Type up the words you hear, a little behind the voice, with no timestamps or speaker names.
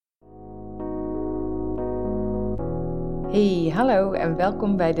Hey, hallo en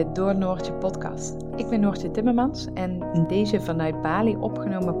welkom bij de Door Noortje podcast. Ik ben Noortje Timmermans en in deze vanuit Bali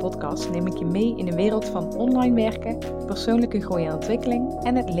opgenomen podcast neem ik je mee in de wereld van online werken, persoonlijke groei en ontwikkeling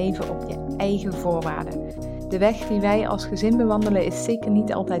en het leven op je eigen voorwaarden. De weg die wij als gezin bewandelen is zeker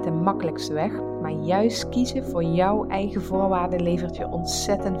niet altijd de makkelijkste weg, maar juist kiezen voor jouw eigen voorwaarden levert je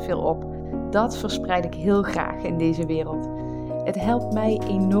ontzettend veel op. Dat verspreid ik heel graag in deze wereld. Het helpt mij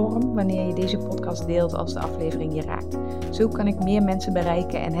enorm wanneer je deze podcast deelt als de aflevering je raakt. Zo kan ik meer mensen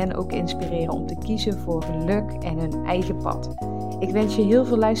bereiken en hen ook inspireren om te kiezen voor geluk en hun eigen pad. Ik wens je heel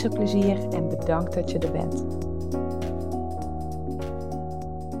veel luisterplezier en bedankt dat je er bent.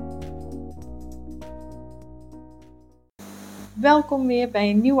 Welkom weer bij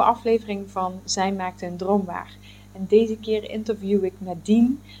een nieuwe aflevering van Zij maakt een droom waar. En deze keer interview ik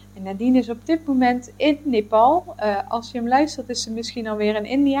Nadine. En Nadine is op dit moment in Nepal. Als je hem luistert is ze misschien alweer in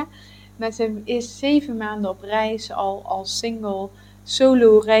India. Maar ze is 7 maanden op reis al als single,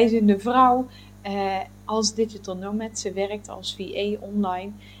 solo reizende vrouw. Als digital nomad. Ze werkt als VA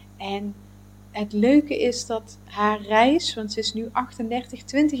online. En het leuke is dat haar reis, want ze is nu 38,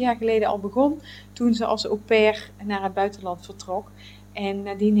 20 jaar geleden al begon. Toen ze als au pair naar het buitenland vertrok. En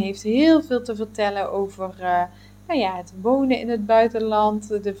Nadine heeft heel veel te vertellen over het wonen in het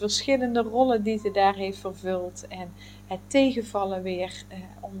buitenland, de verschillende rollen die ze daar heeft vervuld en het tegenvallen weer,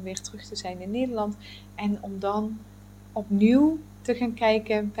 om weer terug te zijn in Nederland. En om dan opnieuw te gaan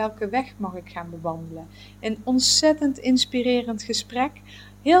kijken welke weg mag ik gaan bewandelen. Een ontzettend inspirerend gesprek.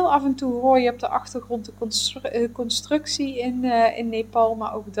 Heel af en toe hoor je op de achtergrond de constructie in Nepal,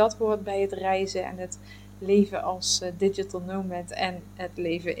 maar ook dat hoort bij het reizen en het leven als digital nomad en het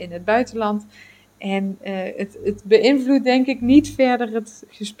leven in het buitenland. En het beïnvloedt denk ik niet verder het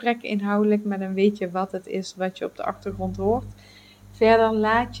gesprek inhoudelijk, maar dan weet je wat het is wat je op de achtergrond hoort. Verder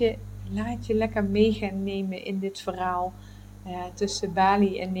laat je lekker mee gaan nemen in dit verhaal tussen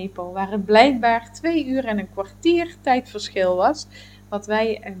Bali en Nepal, waar het blijkbaar 2 uur en een kwartier tijdverschil was. Wat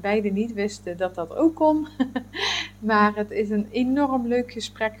wij beide niet wisten dat dat ook kon. Maar het is een enorm leuk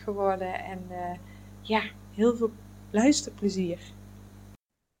gesprek geworden en heel veel luisterplezier.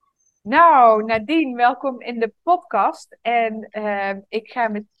 Nou, Nadine, welkom in de podcast. En ik ga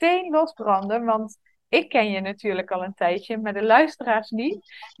meteen losbranden, want ik ken je natuurlijk al een tijdje, maar de luisteraars niet.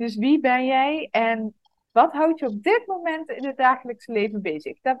 Dus wie ben jij en wat houdt je op dit moment in het dagelijkse leven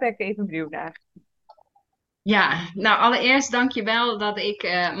bezig? Daar ben ik even benieuwd naar. Ja, nou allereerst dank je wel dat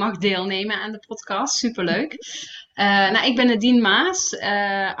ik mag deelnemen aan de podcast. Superleuk. Ik ben Nadine Maas,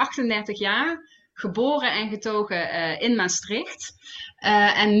 38 jaar, geboren en getogen in Maastricht.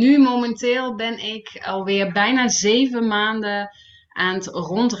 En nu momenteel ben ik alweer bijna 7 maanden aan het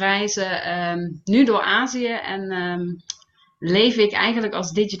rondreizen, nu door Azië en leef ik eigenlijk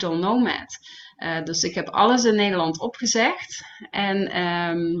als digital nomad. Dus ik heb alles in Nederland opgezegd en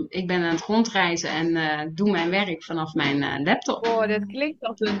ik ben aan het rondreizen en doe mijn werk vanaf mijn laptop. Oh, dat klinkt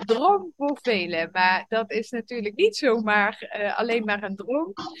als een droom voor velen, maar dat is natuurlijk niet zomaar alleen maar een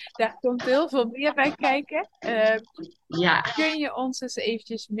droom. Daar komt heel veel meer bij kijken. Ja, Kun je ons eens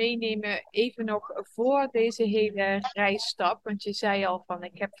eventjes meenemen, even nog voor deze hele reisstap? Want je zei al van,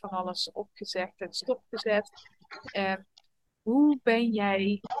 ik heb van alles opgezegd en stopgezet. Uh, Hoe ben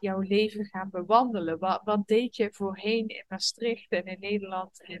jij jouw leven gaan bewandelen? Wat deed je voorheen in Maastricht en in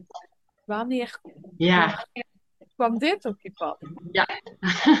Nederland? En wanneer ja. kwam dit op je pad? Ja.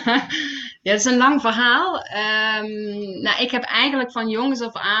 Ja, het is een lang verhaal. Ik heb eigenlijk van jongs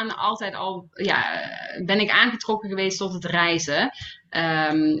af aan altijd al, ben ik aangetrokken geweest tot het reizen.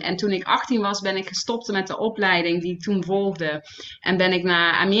 En toen ik 18 was, ben ik gestopt met de opleiding die ik toen volgde. En ben ik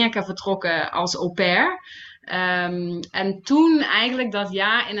naar Amerika vertrokken als au pair. En toen eigenlijk dat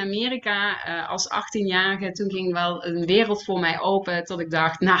jaar in Amerika als 18-jarige, toen ging wel een wereld voor mij open. Tot ik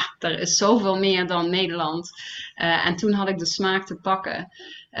dacht, nou, er is zoveel meer dan Nederland. En toen had ik de smaak te pakken.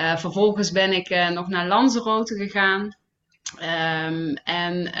 Vervolgens ben ik nog naar Lanzarote gegaan.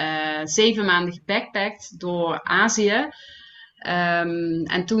 En 7 maanden gebackpackt door Azië.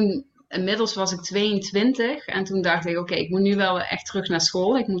 En toen, inmiddels was ik 22 en toen dacht ik, oké, ik moet nu wel echt terug naar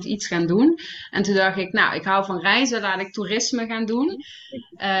school. Ik moet iets gaan doen. En toen dacht ik, nou, ik hou van reizen, laat ik toerisme gaan doen.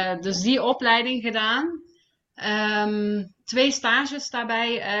 Dus die opleiding gedaan. 2 stages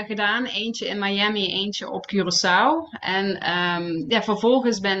daarbij gedaan. Eentje in Miami, eentje op Curaçao. En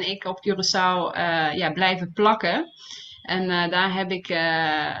vervolgens ben ik op Curaçao blijven plakken. En daar heb ik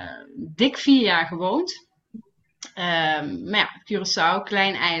dik 4 jaar gewoond. Curaçao,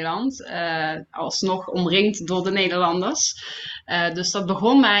 klein eiland, alsnog omringd door de Nederlanders. Dus dat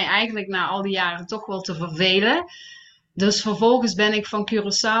begon mij eigenlijk na al die jaren toch wel te vervelen. Dus vervolgens ben ik van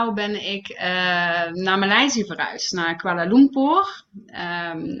Curaçao naar Maleisië verhuisd, naar Kuala Lumpur.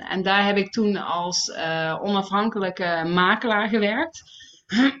 En daar heb ik toen als onafhankelijke makelaar gewerkt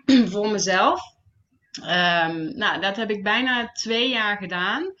voor mezelf. Nou, dat heb ik bijna 2 jaar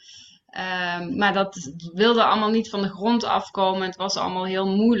gedaan. Maar dat wilde allemaal niet van de grond afkomen. Het was allemaal heel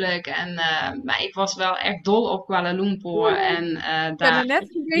moeilijk. Maar ik was wel echt dol op Kuala Lumpur. En Ik ben er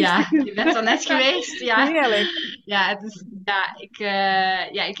net geweest. ja, je bent er net geweest. Ja, Heerlijk. ja,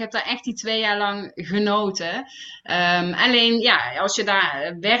 ik heb daar echt die 2 jaar lang genoten. Alleen, ja, als je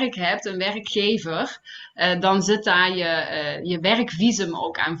daar werk hebt, een werkgever, dan zit daar je werkvisum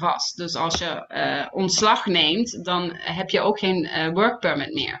ook aan vast. Dus als je ontslag neemt, dan heb je ook geen work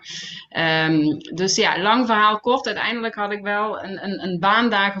permit meer. Dus ja, lang verhaal kort. Uiteindelijk had ik wel een baan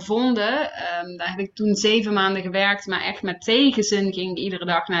daar gevonden. Daar heb ik toen 7 maanden gewerkt, maar echt met tegenzin ging ik iedere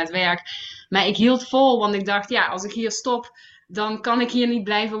dag naar het werk. Maar ik hield vol, want ik dacht, ja, als ik hier stop, dan kan ik hier niet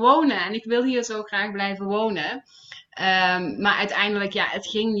blijven wonen. En ik wil hier zo graag blijven wonen. Maar uiteindelijk, ja, het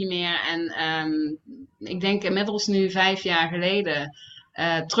ging niet meer. En ik denk inmiddels nu 5 jaar geleden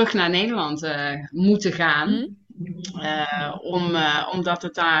terug naar Nederland moeten gaan. Omdat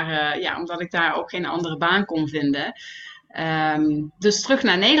omdat ik daar ook geen andere baan kon vinden. Dus terug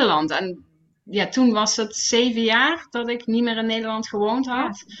naar Nederland. En ja, toen was het 7 jaar dat ik niet meer in Nederland gewoond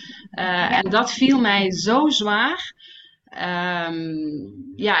had. En dat viel mij zo zwaar.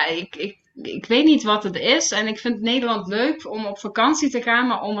 Ja, ik weet niet wat het is. En ik vind Nederland leuk om op vakantie te gaan,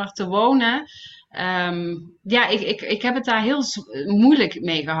 maar om er te wonen. Ja, ik heb het daar heel moeilijk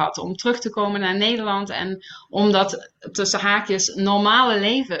mee gehad om terug te komen naar Nederland en om dat tussen haakjes normale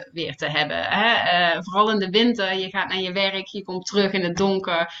leven weer te hebben. Hè? Vooral in de winter, je gaat naar je werk, je komt terug in het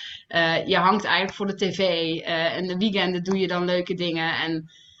donker, je hangt eigenlijk voor de tv. In de weekenden doe je dan leuke dingen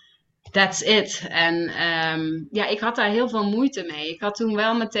en that's it. En ja, ik had daar heel veel moeite mee. Ik had toen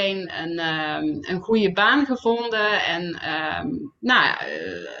wel meteen een goede baan gevonden. En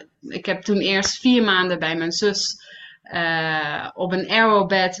ik heb toen eerst 4 maanden bij mijn zus op een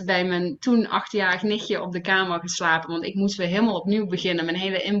aerobed bij mijn toen 8-jarig nichtje op de kamer geslapen. Want ik moest weer helemaal opnieuw beginnen. Mijn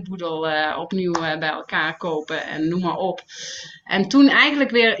hele inboedel opnieuw bij elkaar kopen en noem maar op. En toen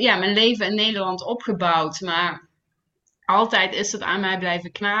eigenlijk weer ja, mijn leven in Nederland opgebouwd. Maar altijd is het aan mij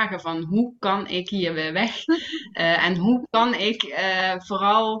blijven knagen van hoe kan ik hier weer weg? En hoe kan ik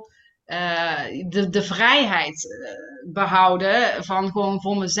vooral de vrijheid behouden van gewoon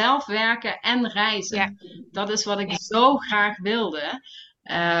voor mezelf werken en reizen. Ja. Dat is wat ik zo graag wilde.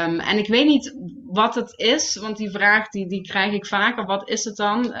 En ik weet niet wat het is, want die vraag die krijg ik vaker. Wat is het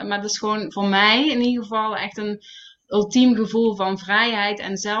dan? Maar het is gewoon voor mij in ieder geval echt een ultiem gevoel van vrijheid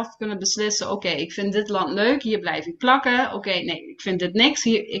en zelf kunnen beslissen, oké, ik vind dit land leuk, hier blijf ik plakken. Oké, nee, ik vind dit niks,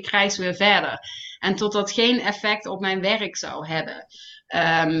 ik reis weer verder. En tot dat geen effect op mijn werk zou hebben.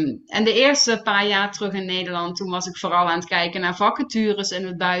 En de eerste paar jaar terug in Nederland, toen was ik vooral aan het kijken naar vacatures in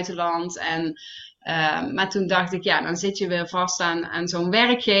het buitenland. Maar toen dacht ik, ja, dan zit je weer vast aan zo'n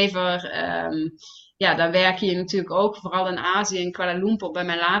werkgever. Ja, daar werk je natuurlijk ook, vooral in Azië, in Kuala Lumpur, bij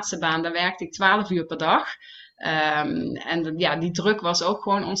mijn laatste baan, daar werkte ik 12 uur per dag. Ja, die druk was ook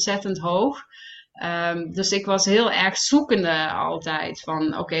gewoon ontzettend hoog. Dus ik was heel erg zoekende altijd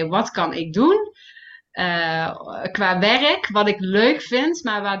van, oké, wat kan ik doen? Qua werk, wat ik leuk vind,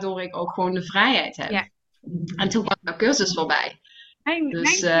 maar waardoor ik ook gewoon de vrijheid heb. Ja. En toen kwam de cursus voorbij. Mijn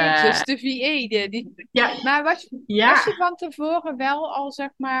Dus, cursus, de VA. ja, Maar was ja, je van tevoren wel al, zeg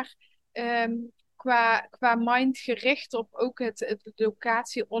maar, qua mind gericht op ook het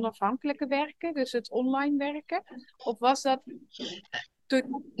locatie onafhankelijke werken, dus het online werken? Of was dat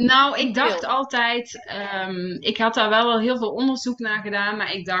nou, ik dacht altijd, ik had daar wel heel veel onderzoek naar gedaan,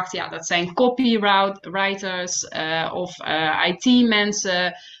 maar ik dacht, ja, dat zijn copywriters of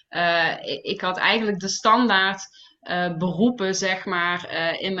IT-mensen. Ik had eigenlijk de standaard beroepen, zeg maar,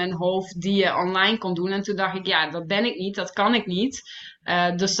 in mijn hoofd die je online kon doen. En toen dacht ik, ja, dat ben ik niet, dat kan ik niet.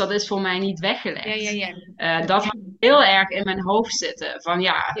 Dus dat is voor mij niet weggelegd. Ja. Dat had heel erg in mijn hoofd zitten. Van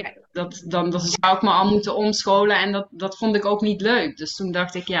ja, dan zou ik me al moeten omscholen. En dat vond ik ook niet leuk. Dus toen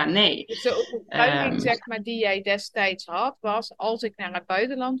dacht ik, ja, nee. Dus de overtuiging, zeg maar, die jij destijds had, was: als ik naar het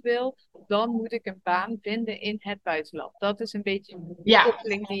buitenland wil, dan moet ik een baan vinden in het buitenland. Dat is een beetje de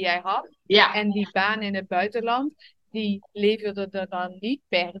koppeling die jij had. Ja. En die baan in het buitenland, die leverde er dan niet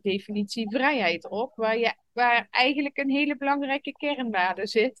per definitie vrijheid op, waar eigenlijk een hele belangrijke kernwaarde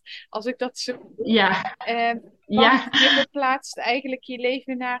zit, als ik dat zo doe. Ja. Want je verplaatst eigenlijk je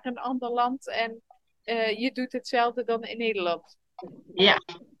leven naar een ander land en je doet hetzelfde dan in Nederland.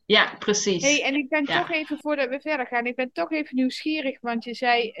 Ja, precies. Hey, en ik ben toch even, voordat we verder gaan, ik ben toch even nieuwsgierig, want je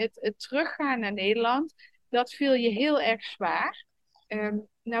zei het teruggaan naar Nederland. dat viel je heel erg zwaar.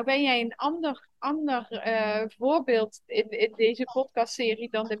 Nou ben jij een ander voorbeeld in deze podcastserie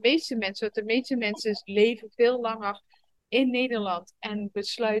dan de meeste mensen. Want de meeste mensen leven veel langer in Nederland en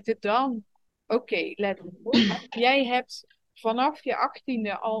besluiten dan, oké, let op. Jij hebt vanaf je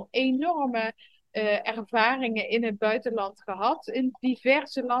 18e al enorme ervaringen in het buitenland gehad, in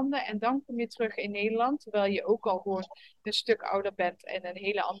diverse landen. En dan kom je terug in Nederland, terwijl je ook al gewoon een stuk ouder bent en een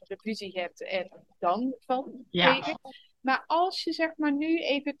hele andere visie hebt. En dan valt het Ja. tegen. Maar als je zeg maar nu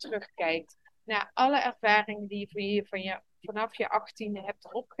even terugkijkt naar alle ervaringen die je vanaf je 18e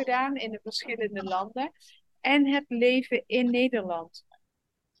hebt opgedaan in de verschillende landen en het leven in Nederland.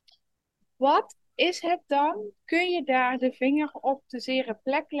 Wat is het dan? Kun je daar de vinger op de zere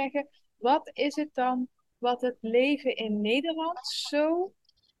plek leggen? Wat is het dan wat het leven in Nederland zo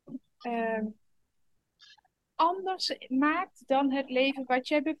anders maakt dan het leven wat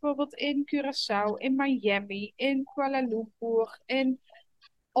jij bijvoorbeeld in Curaçao, in Miami, in Kuala Lumpur,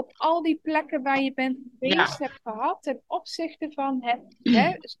 op al die plekken waar je bent geweest Ja. hebt gehad ten opzichte van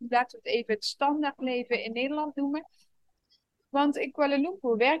laten we het even het standaardleven in Nederland noemen. Want in Kuala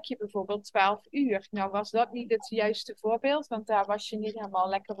Lumpur werk je bijvoorbeeld 12 uur. Nou was dat niet het juiste voorbeeld, want daar was je niet helemaal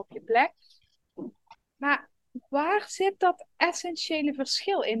lekker op je plek. Maar waar zit dat essentiële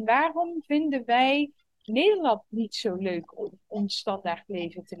verschil in? Waarom vinden wij Nederland niet zo leuk om ons standaard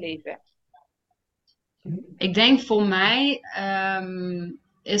leven te leven? Ik denk voor mij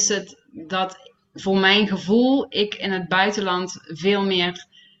is het dat voor mijn gevoel ik in het buitenland veel meer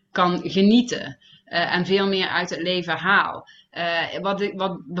kan genieten. En veel meer uit het leven haal.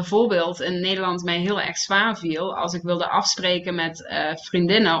 Wat bijvoorbeeld in Nederland mij heel erg zwaar viel, als ik wilde afspreken met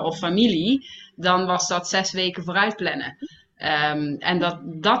vriendinnen of familie, dan was dat 6 weken vooruit plannen. En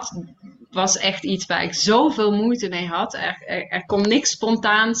dat was echt iets waar ik zoveel moeite mee had. Er kon niks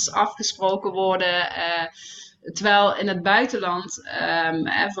spontaans afgesproken worden. Terwijl in het buitenland,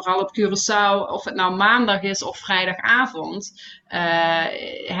 vooral op Curaçao, of het nou maandag is of vrijdagavond,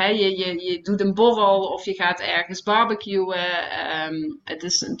 je doet een borrel of je gaat ergens barbecuen. Het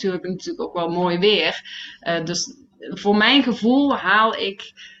is natuurlijk ook wel mooi weer. Dus voor mijn gevoel haal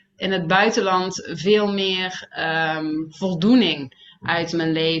ik in het buitenland veel meer voldoening uit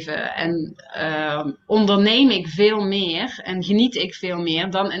mijn leven. En onderneem ik veel meer en geniet ik veel meer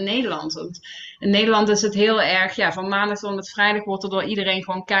dan in Nederland. Want in Nederland is het heel erg, ja, van maandag tot en met vrijdag wordt er door iedereen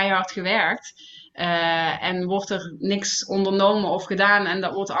gewoon keihard gewerkt. En wordt er niks ondernomen of gedaan en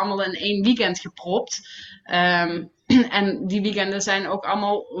dat wordt allemaal in 1 weekend gepropt. En die weekenden zijn ook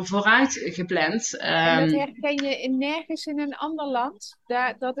allemaal vooruit gepland. En dat herken je nergens in een ander land.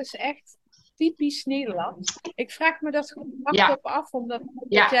 Dat is echt typisch Nederlands. Ik vraag me dat gewoon hardop af, omdat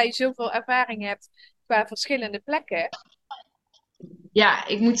jij zoveel ervaring hebt qua verschillende plekken. Ja,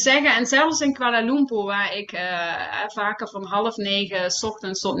 ik moet zeggen, en zelfs in Kuala Lumpur, waar ik vaker van 8:30 's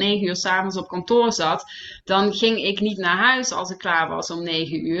ochtends tot 9 uur 's avonds op kantoor zat, dan ging ik niet naar huis als ik klaar was om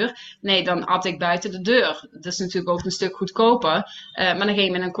 9 uur. Nee, dan at ik buiten de deur. Dat is natuurlijk ook een stuk goedkoper. Maar dan ging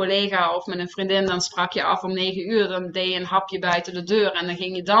je met een collega of met een vriendin, dan sprak je af om 9 uur, dan deed je een hapje buiten de deur en dan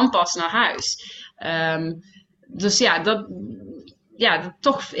ging je dan pas naar huis. Dus ja, dat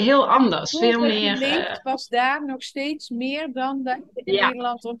toch heel anders. Veel meer. Geleefd was daar nog steeds meer dan dat je in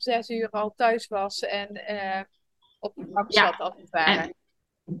Nederland om 6 uur al thuis was en op de bank zat, als het ware.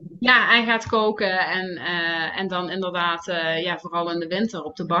 En gaat koken en dan inderdaad, vooral in de winter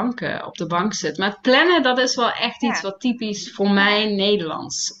op de bank zit. Maar het plannen, dat is wel echt iets wat typisch voor mij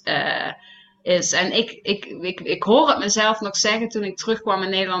Nederlands is. En ik hoor het mezelf nog zeggen toen ik terugkwam in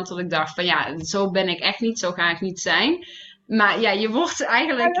Nederland, dat ik dacht van ja, zo ben ik echt niet, zo ga ik niet zijn. Maar ja, je wordt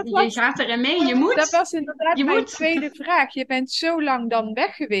eigenlijk, je gaat erin mee, je moet. Dat was inderdaad mijn tweede vraag. Je bent zo lang dan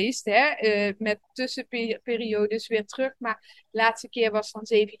weg geweest, hè, met tussenperiodes weer terug, maar de laatste keer was dan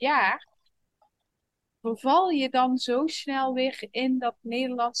 7 jaar. Verval je dan zo snel weer in dat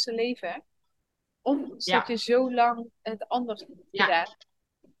Nederlandse leven? Omdat je zo lang het anders hebt gedaan?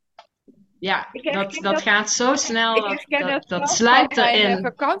 Ja, dat gaat zo snel, dat sluipt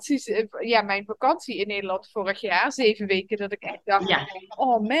erin. erin. Mijn vakantie in Nederland vorig jaar, 7 weken, dat ik echt dacht,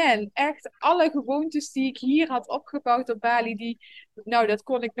 oh man, echt alle gewoontes die ik hier had opgebouwd op Bali, dat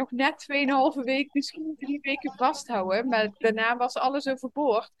kon ik nog net 2,5 weken, misschien 3 weken vasthouden, maar daarna was alles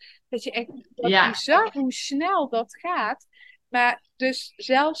overboord. Dat je echt, bizar hoe snel dat gaat. Maar dus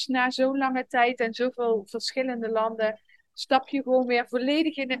zelfs na zo'n lange tijd en zoveel verschillende landen, stap je gewoon weer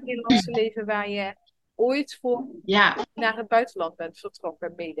volledig in het Nederlandse leven waar je ooit voor naar het buitenland bent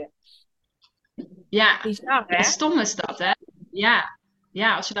vertrokken mede. Ja, bizar, hè? Stom is dat, hè?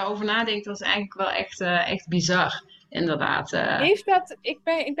 Ja, als je daarover nadenkt, dat is eigenlijk wel echt bizar. inderdaad. Heeft dat, ik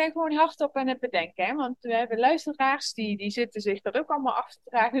ben gewoon hardop aan het bedenken, hè? Want we hebben luisteraars die zitten zich dat ook allemaal af te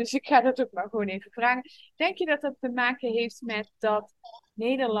vragen, dus ik ga dat ook maar gewoon even vragen. Denk je dat dat te maken heeft met dat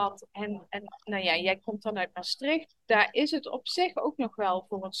Nederland en nou ja, jij komt dan uit Maastricht, daar is het op zich ook nog wel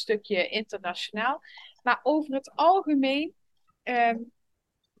voor een stukje internationaal, maar over het algemeen, ehm,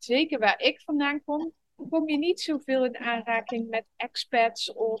 zeker waar ik vandaan kom, kom je niet zoveel in aanraking met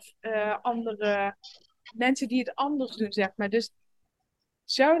expats of andere mensen die het anders doen, zeg maar. Dus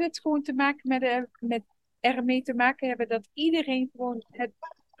zou dit gewoon te maken met ermee te maken hebben dat iedereen gewoon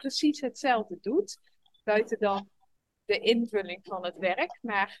precies hetzelfde doet? Buiten dan de invulling van het werk.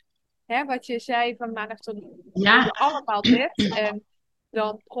 Maar hè, wat je zei van maandag tot doen Ja, we allemaal dit. En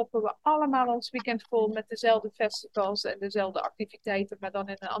dan proppen we allemaal ons weekend vol met dezelfde festivals en dezelfde activiteiten, maar dan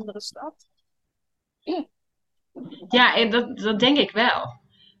in een andere stad. ja, dat denk ik wel.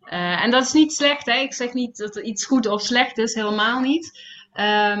 En dat is niet slecht, hè? Ik zeg niet dat er iets goed of slecht is, helemaal niet.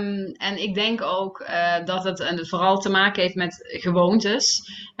 En ik denk ook dat het vooral te maken heeft met gewoontes.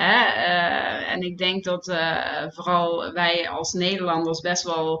 Hè? En ik denk dat vooral wij als Nederlanders best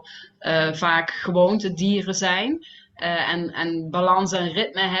wel vaak gewoontedieren zijn. En balans en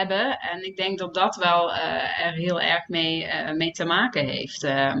ritme hebben. En ik denk dat dat wel er heel erg mee te maken heeft.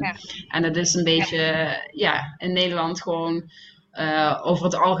 Ja, En dat is een beetje, ja, in Nederland gewoon over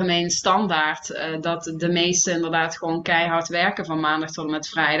het algemeen standaard. Dat de meesten inderdaad gewoon keihard werken van maandag tot en met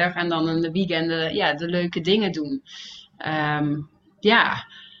vrijdag. En dan in de weekenden, ja, de leuke dingen doen. Ehm, ja,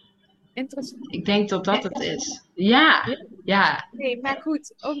 interessant. ik denk dat dat het is. Ja, Ja. ja, Nee, maar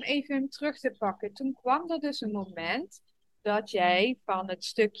goed, om even terug te pakken. Toen kwam er dus een moment dat jij van het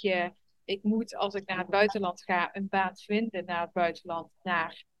stukje, ik moet als ik naar het buitenland ga, een baan vinden naar het buitenland,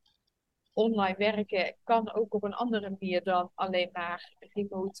 naar online werken, kan ook op een andere manier dan alleen maar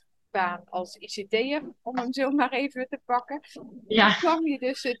remote baan als ICT'er, om hem zo maar even te pakken. Toen ja, kwam je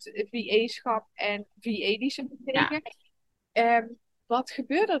dus het VA-schap en VA-discipline ja. tegen. Wat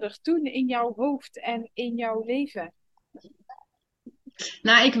gebeurde er toen in jouw hoofd en in jouw leven?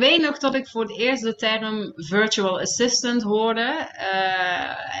 Nou, ik weet nog dat ik voor het eerst de term virtual assistant hoorde.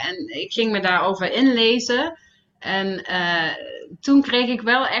 En ik ging me daarover inlezen. En toen kreeg ik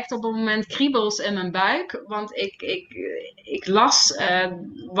wel echt op een moment kriebels in mijn buik. Want ik las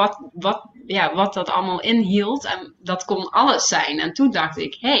wat dat allemaal inhield. En dat kon alles zijn. En toen dacht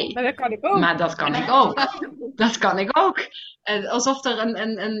ik, hé, Maar dat kan ik ook. maar dat kan ik ook. Dat kan ik ook. Alsof er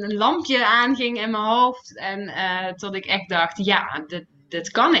een lampje aanging in mijn hoofd. En tot ik echt dacht, ja,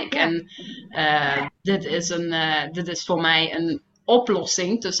 dit kan ik. Ja, En dit is voor mij een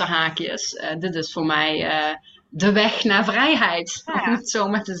oplossing tussen haakjes. Dit is voor mij de weg naar vrijheid, om ja. het zo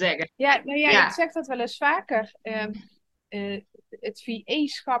maar te zeggen. Ja, nou ja, ik Ja, zeg dat wel eens vaker. Het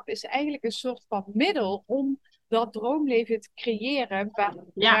VA-schap is eigenlijk een soort van middel om dat droomleven te creëren ja,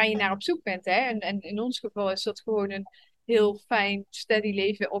 waar je naar op zoek bent. Hè? En in ons geval is dat gewoon een heel fijn, steady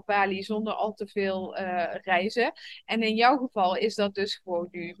leven op Bali zonder al te veel reizen. En in jouw geval is dat dus gewoon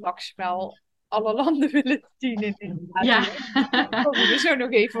nu maximaal alle landen willen zien in ja, Azië. Daar komen we zo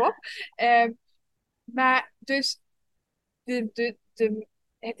nog even op. Ehm, maar dus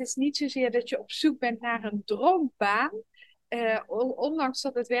het is niet zozeer dat je op zoek bent naar een droombaan. Ondanks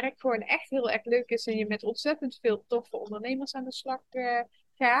dat het werk gewoon echt heel erg leuk is en je met ontzettend veel toffe ondernemers aan de slag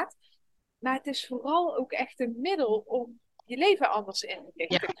gaat. Maar het is vooral ook echt een middel om je leven anders in te ja.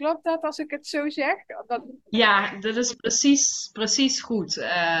 richten. Klopt dat als ik het zo zeg? Ja, dat is precies goed.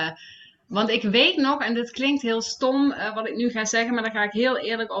 Want ik weet nog, en dit klinkt heel stom wat ik nu ga zeggen, maar daar ga ik heel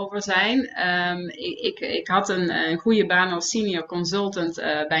eerlijk over zijn. Ik had een goede baan als senior consultant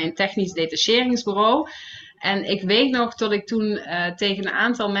bij een technisch detacheringsbureau. En ik weet nog dat ik toen tegen een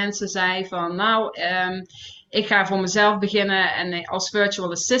aantal mensen zei van, nou, ik ga voor mezelf beginnen en als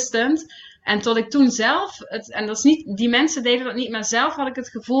virtual assistant. En tot ik toen zelf, en dat is niet, die mensen deden dat niet, maar zelf had ik het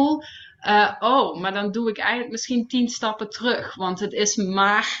gevoel, oh, maar dan doe ik eigenlijk misschien 10 stappen terug. Want het is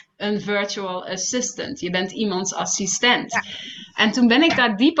maar een virtual assistant. Je bent iemands assistent. Ja, En toen ben ik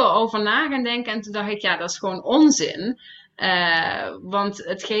daar dieper over na gaan denken. En toen dacht ik, ja, dat is gewoon onzin. Want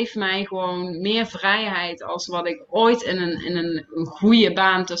het geeft mij gewoon meer vrijheid als wat ik ooit in een goede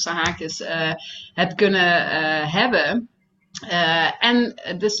baan tussen haakjes heb kunnen hebben. En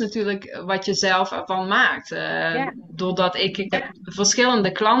het is natuurlijk wat je zelf ervan maakt. ja, Doordat ik heb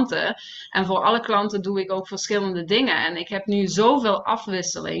verschillende klanten. En voor alle klanten doe ik ook verschillende dingen. En ik heb nu zoveel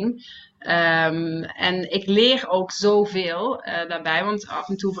afwisseling. En ik leer ook zoveel daarbij. Want af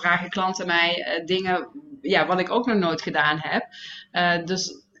en toe vragen klanten mij dingen, ja, wat ik ook nog nooit gedaan heb.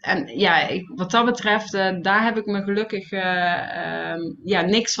 Dus En ja, wat dat betreft, daar heb ik me gelukkig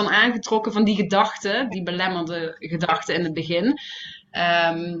niks van aangetrokken van die gedachten, die belemmerde gedachten in het begin.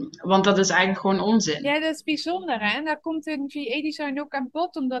 Want dat is eigenlijk gewoon onzin. Ja, dat is bijzonder, hè? En daar komt in VA-design ook aan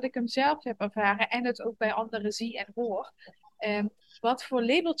bod, omdat ik hem zelf heb ervaren en het ook bij anderen zie en hoor. Ehm, wat voor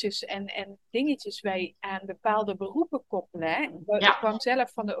labeltjes en dingetjes wij aan bepaalde beroepen koppelen. Hè? Ik Ja, kwam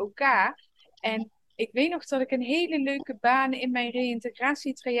zelf van de OK en ik weet nog dat ik een hele leuke baan in mijn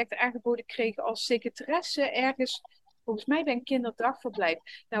reïntegratietraject aangeboden kreeg als secretaresse ergens, volgens mij bij een kinderdagverblijf.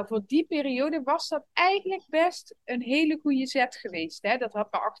 Nou, voor die periode was dat eigenlijk best een hele goede zet geweest. Hè? Dat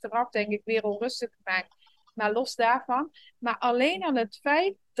had me achteraf, denk ik, weer onrustig gemaakt. Maar los daarvan. Maar alleen aan het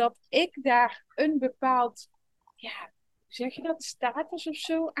feit dat ik daar een bepaald, ja, hoe zeg je dat, status of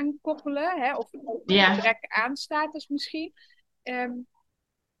zo aan koppelen, hè? Of een ja, gebrek aan status misschien, ehm,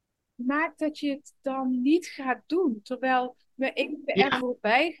 maakt dat je het dan niet gaat doen. Terwijl we even er ja,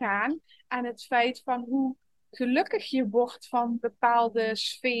 voorbij gaan aan het feit van hoe gelukkig je wordt van bepaalde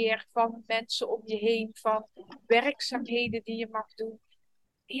sfeer, van mensen om je heen, van werkzaamheden die je mag doen.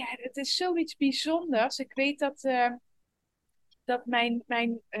 Ja, het is zoiets bijzonders. Ik weet dat mijn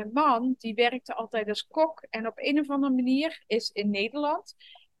man, die werkte altijd als kok. En op een of andere manier is in Nederland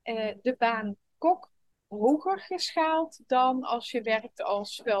de baan kok hoger geschaald dan als je werkt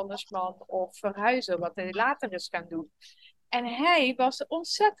als vuilnisman of verhuizer, wat hij later is gaan doen. En hij was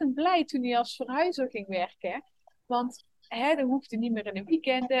ontzettend blij toen hij als verhuizer ging werken. Want hij hoefde niet meer in de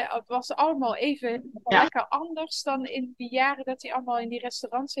weekenden. Het was allemaal even ja, lekker anders dan in die jaren dat hij allemaal in die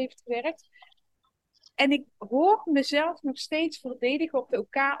restaurants heeft gewerkt. En ik hoor mezelf nog steeds verdedigen op de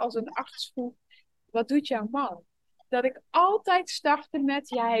OK als een arts vroeg, wat doet jouw man? Dat ik altijd startte met,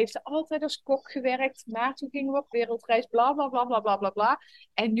 ja, hij heeft altijd als kok gewerkt, maar toen gingen we op wereldreis, bla bla bla bla bla bla bla.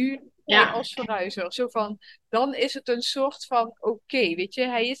 En nu hij ja, als verhuizer. Zo van, dan is het een soort van, oké, weet je,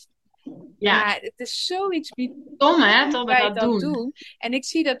 hij is, ja. maar het is zoiets bijzonders Stom hè, hoe dat we wij dat dat doen. doen. En ik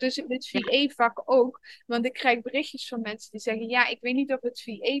zie dat dus in het Ja, VA-vak ook. Want ik krijg berichtjes van mensen die zeggen: ja, ik weet niet of het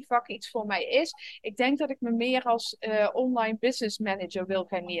VA-vak iets voor mij is. Ik denk dat ik me meer als online business manager wil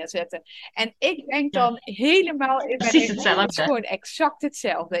gaan neerzetten. En ik denk ja, dan helemaal in mijn. precies Het is hetzelfde. gewoon exact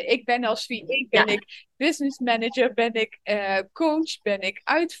hetzelfde. Ik ben als VA, Ja, ben ik business manager, ben ik coach, ben ik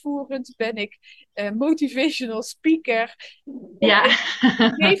uitvoerend, ben ik motivational speaker. ja,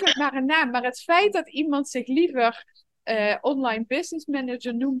 Geef het maar een naam. Maar het feit dat iemand zich liever online business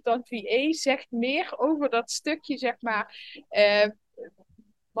manager noemt dan VA, zegt meer over dat stukje, zeg maar, uh,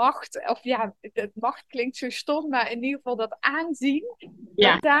 macht. Of ja, het macht klinkt zo stom, maar in ieder geval dat aanzien,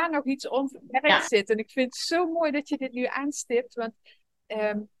 ja, dat daar nog iets onverwerkt ja, zit. En ik vind het zo mooi dat je dit nu aanstipt, want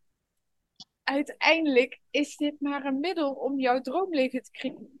um, uiteindelijk is dit maar een middel om jouw droomleven te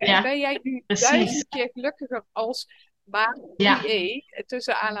creëren. En ja, ben jij nu precies. 1000 keer gelukkiger als maar Ja, VA,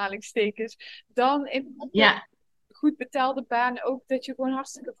 tussen aanhalingstekens, dan in een ja, goed betaalde baan ook dat je gewoon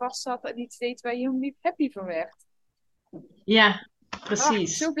hartstikke vast zat en iets deed waar je helemaal niet happy van werd. ja, Ah,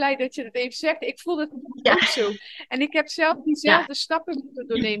 precies. zo blij dat je dat even zegt. Ik voel het Ja, ook zo. En ik heb zelf ja, diezelfde stappen moeten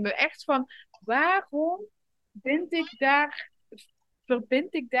doornemen. Echt van, waarom vind ik daar,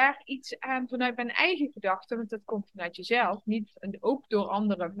 verbind ik daar iets aan vanuit mijn eigen gedachten? Want dat komt vanuit jezelf. Niet ook door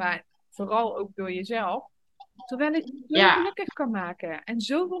anderen, maar vooral ook door jezelf. Terwijl het je zo ja, gelukkig kan maken. En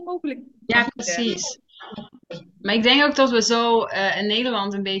zoveel mogelijk ja, kan bieden. precies. Maar ik denk ook dat we zo in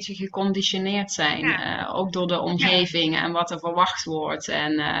Nederland een beetje geconditioneerd zijn. Ja, Ook door de omgeving en wat er verwacht wordt.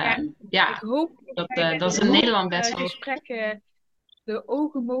 En ja. Ik ja, hoop dat wij met dat is in Nederland dit best wel. gesprek de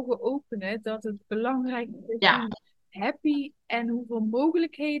ogen mogen openen dat het belangrijk is Ja, hoe happy en hoeveel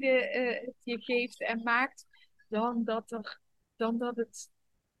mogelijkheden het je geeft en maakt, dan dat dan dat het,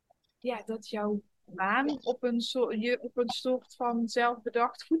 ja, dat jouw baan je op een soort van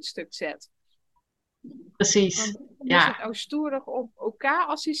zelfbedacht voetstuk zet. precies. Want dan is het Ja, nou stoerder om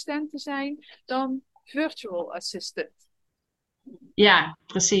OK-assistent te zijn dan virtual assistant. ja,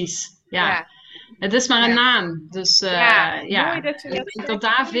 precies. Ja. Ja, Het is maar een ja, naam. Dus ja, mooi ja, dat je ik dat denk dat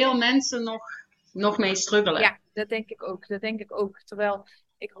zegt. daar veel mensen nog mee struggelen. Ja, dat denk ik ook. Dat denk ik ook. Terwijl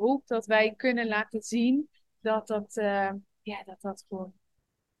ik hoop dat wij kunnen laten zien dat ja, dat dat gewoon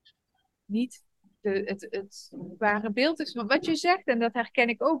niet het ware beeld is van wat je zegt. En dat herken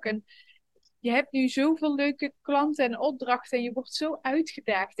ik ook. En je hebt nu zoveel leuke klanten en opdrachten. En je wordt zo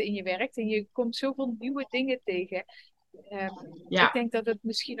uitgedaagd in je werk. En je komt zoveel nieuwe dingen tegen. Ehm, ik Ja, denk dat het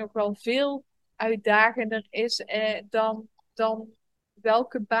misschien ook wel veel uitdagender is dan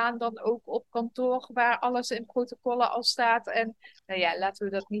welke baan dan ook op kantoor waar alles in protocollen al staat. En nou ja, laten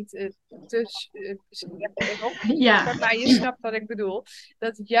we dat niet in ja, opkloppen, maar je snapt wat ik bedoel.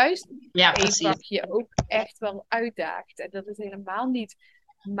 Dat juist ja, één precies. vak je ook echt wel uitdaagt. En dat is helemaal niet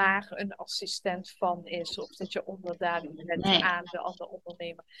maar een assistent van is. Of dat je onderdanig bent Nee. aan de andere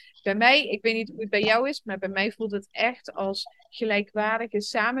ondernemer. Bij mij, ik weet niet hoe het bij jou is, maar bij mij voelt het echt als gelijkwaardige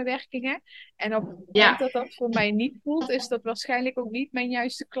samenwerkingen. En op het moment Ja. dat dat voor mij niet voelt, is dat waarschijnlijk ook niet mijn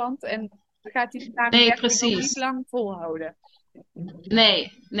juiste klant. En gaat die Nee, samenwerking ook niet precies. lang volhouden.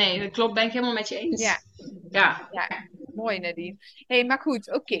 Nee, dat klopt. Ben ik helemaal met je Ja, eens. Ja. ja, mooi Nadine. Hey, maar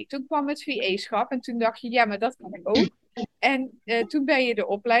goed, oké. Toen kwam het VA-schap en toen dacht je, ja, maar dat kan ik ook. En toen ben je de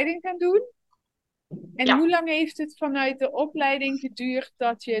opleiding gaan doen. En Ja. hoe lang heeft het vanuit de opleiding geduurd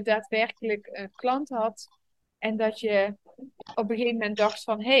dat je daadwerkelijk een klant had en dat je op een gegeven moment dacht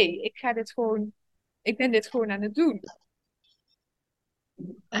van, hé, hey, ik ben dit gewoon aan het doen.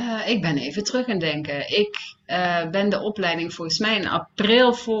 Ik ben even terug aan het denken. Ik ben de opleiding volgens mij in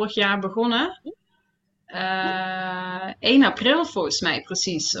april vorig jaar begonnen. 1 april volgens mij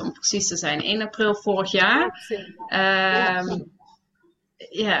precies, om precies te zijn. 1 april vorig jaar. Klopt. Ehm,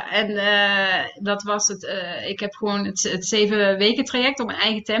 ja, en dat was het. Ik heb gewoon het 7 weken traject op mijn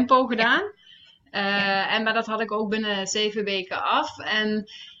eigen tempo Ja, gedaan. Maar dat had ik ook binnen 7 weken af. En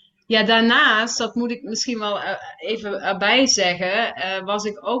ja, daarnaast, dat moet ik misschien wel even erbij zeggen, was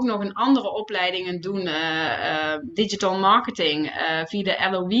ik ook nog een andere opleiding aan het doen, digital marketing, via de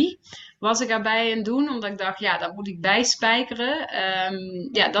LOE. Was ik erbij aan het doen, omdat ik dacht, ja, dat moet ik bijspijkeren.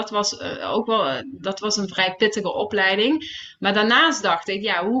 Ja, dat was ook wel, dat was een vrij pittige opleiding. Maar daarnaast dacht ik,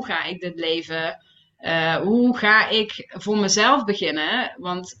 ja, hoe ga ik dit leven? Hoe ga ik voor mezelf beginnen?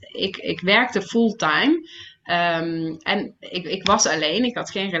 Want ik werkte fulltime. En ik was alleen, ik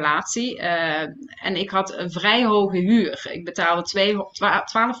had geen relatie. En ik had een vrij hoge huur. Ik betaalde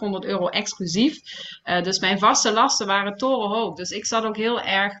 1200 euro exclusief. Dus mijn vaste lasten waren torenhoog. Dus ik zat ook heel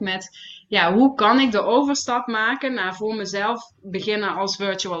erg met, ja, hoe kan ik de overstap maken naar voor mezelf beginnen als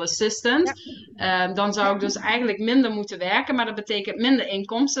virtual assistant? ja, Dan zou ik dus eigenlijk minder moeten werken, maar dat betekent minder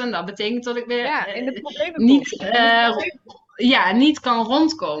inkomsten. En dat betekent dat ik weer ja, in de problemen komt. niet, ja, niet kan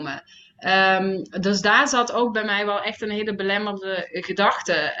rondkomen. Dus daar zat ook bij mij wel echt een hele belemmerde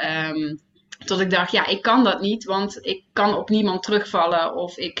gedachte. Tot ik dacht, ja, ik kan dat niet, want ik kan op niemand terugvallen.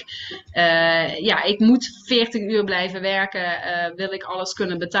 Of ja, ik moet 40 uur blijven werken, wil ik alles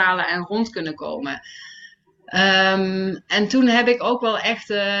kunnen betalen en rond kunnen komen. En toen heb ik ook wel echt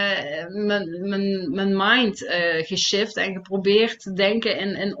mijn mind geshift en geprobeerd te denken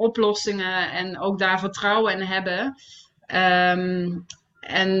in oplossingen en ook daar vertrouwen in hebben.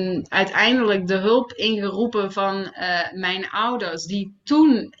 En uiteindelijk de hulp ingeroepen van mijn ouders, die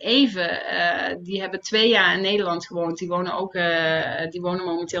toen even, die hebben 2 jaar in Nederland gewoond, die wonen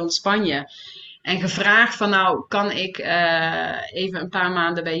momenteel in Spanje. En gevraagd van nou, kan ik even een paar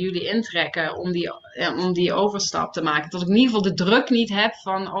maanden bij jullie intrekken om die overstap te maken. Dat ik in ieder geval de druk niet heb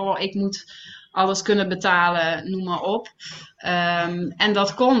van oh, ik moet alles kunnen betalen, noem maar op. En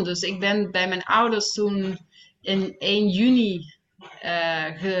dat kon. Dus ik ben bij mijn ouders toen in 1 juni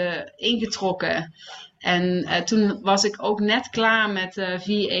ingetrokken. En toen was ik ook net klaar met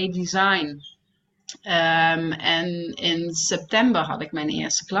VA Design. En in september had ik mijn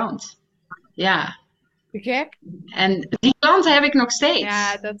eerste klant. Ja. Te gek? En die klanten heb ik nog Ja,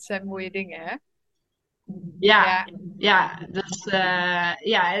 steeds. dat zijn mooie dingen, hè? Ja, Ja, ja. Dus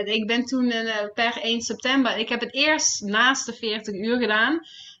ja, ik ben toen per 1 september. Ik heb het eerst naast de 40 uur gedaan.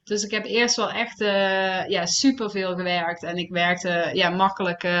 Dus ik heb eerst wel echt ja, superveel gewerkt. En ik werkte ja,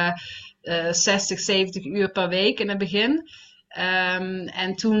 makkelijk 60, 70 uur per week in het begin.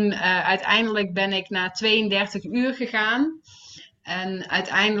 En toen uiteindelijk ben ik naar 32 uur gegaan. En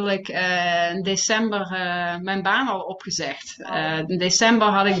uiteindelijk in december mijn baan al opgezegd. In december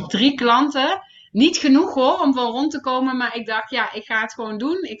had ik 3 klanten. Niet genoeg hoor, om van rond te komen. Maar ik dacht, ja, ik ga het gewoon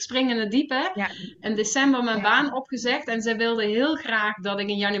doen. Ik spring in het diepe. ja, In december mijn baan opgezegd. En zij wilden heel graag dat ik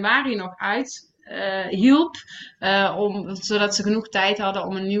in januari nog uit hielp. Zodat ze genoeg tijd hadden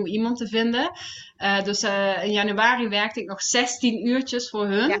om een nieuw iemand te vinden. Dus in januari werkte ik nog 16 uurtjes voor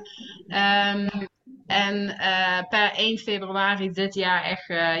hun. ja. En per 1 februari dit jaar echt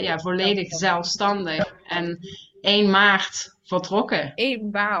ja, volledig zelfstandig. En 1 maart vertrokken.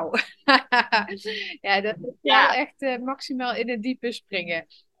 Wauw. Ja, dat is wel Ja, echt maximaal in het diepe springen.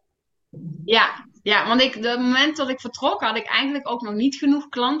 ja, want op het moment dat ik vertrok had ik eigenlijk ook nog niet genoeg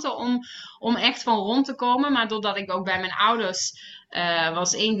klanten om echt van rond te komen. Maar doordat ik ook bij mijn ouders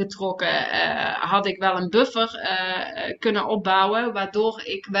was ingetrokken, had ik wel een buffer kunnen opbouwen. Waardoor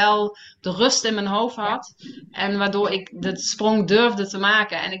ik wel de rust in mijn hoofd Ja, had. En waardoor ik de sprong durfde te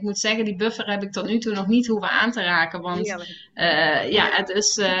maken. En ik moet zeggen, die buffer heb ik tot nu toe nog niet hoeven aan te raken. Want heerlijk. ja,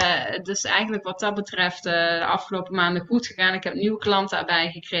 het is eigenlijk wat dat betreft de afgelopen maanden goed gegaan. Ik heb nieuwe klanten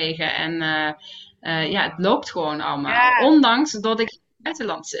erbij gekregen. En ja, het loopt gewoon allemaal. Ja, Ondanks dat ik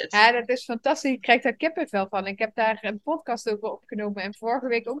buitenland zit. Ja, dat is fantastisch. Ik krijg daar kippenvel van. Ik heb daar een podcast over opgenomen en vorige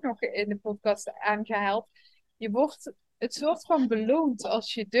week ook nog in de podcast aangehaald. Je wordt het soort van beloond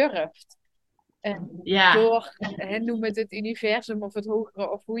als je durft. Ja, Door, noem het universum of het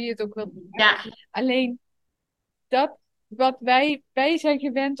hogere of hoe je het ook wilt noemen. ja, Alleen dat wat wij zijn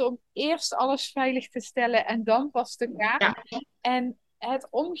gewend om eerst alles veilig te stellen en dan pas te gaan. ja, En het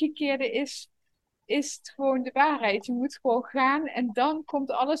omgekeerde is het gewoon de waarheid. Je moet gewoon gaan en dan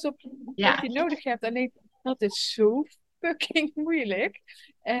komt alles op wat ja, je nodig hebt. Alleen dat is zo fucking moeilijk.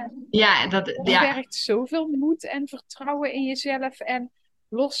 En ja, het ja, vergt zoveel moed en vertrouwen in jezelf en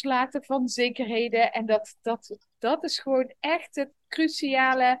loslaten van zekerheden. En dat is gewoon echt het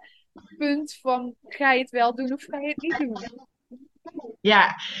cruciale punt van ga je het wel doen of ga je het niet doen.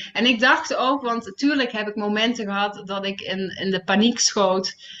 ja. En ik dacht ook, want natuurlijk heb ik momenten gehad dat ik in de paniek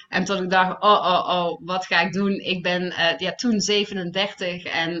schoot. En dat ik dacht, oh, wat ga ik doen? Ik ben ja, toen 37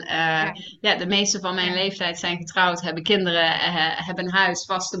 en Ja, ja, de meeste van mijn leeftijd zijn getrouwd, hebben kinderen, hebben een huis,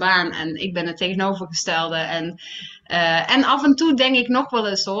 vaste baan. En ik ben het tegenovergestelde. En af en toe denk ik nog wel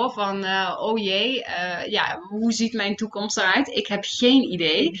eens hoor, van oh jee, ja, hoe ziet mijn toekomst eruit? Ik heb geen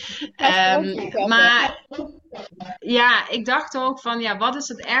idee. catastrofe. Maar ja, ik dacht ook van, ja, wat is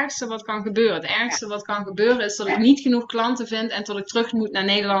het ergste wat kan gebeuren? Het Ja, ergste wat kan gebeuren is dat ik niet genoeg klanten vind en dat ik terug moet naar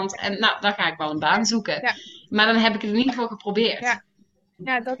Nederland. En nou, dan ga ik wel een baan zoeken. ja, Maar dan heb ik het in ieder geval geprobeerd. ja.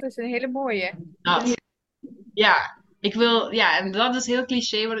 Ja, dat is een hele mooie. Dat. Ja, ja, en dat is heel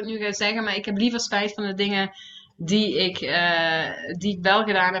cliché wat ik nu ga zeggen, maar ik heb liever spijt van de dingen die ik wel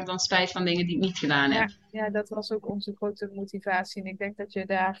gedaan heb dan spijt van dingen die ik niet gedaan heb. Ja, ja, dat was ook onze grote motivatie. En ik denk dat je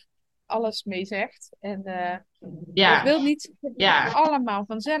daar alles mee zegt. En dat Ja, wil niet zeggen dat het ja, allemaal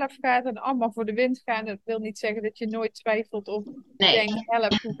vanzelf gaat en allemaal voor de wind gaan. Dat wil niet zeggen dat je nooit twijfelt of nee, denkt,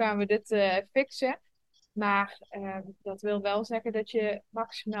 help, hoe gaan we dit fixen? Maar dat wil wel zeggen dat je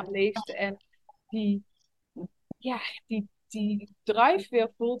maximaal leeft en die, ja, die drive weer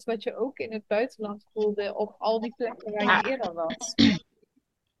voelt, wat je ook in het buitenland voelde op al die plekken waar je ja, eerder was.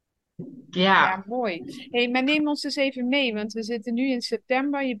 Ja, ja. mooi. Hey, maar neem ons eens even mee, want we zitten nu in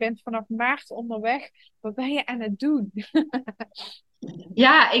september. Je bent vanaf maart onderweg. Wat ben je aan het doen?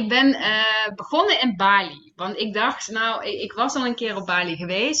 Ja, ik ben begonnen in Bali. Want ik dacht, nou, ik was al een keer op Bali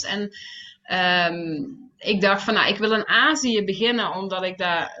geweest. En ehm, ik dacht van, nou, ik wil in Azië beginnen, omdat ik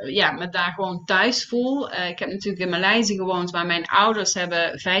daar, ja, me daar gewoon thuis voel. Ik heb natuurlijk in Maleisië gewoond, maar mijn ouders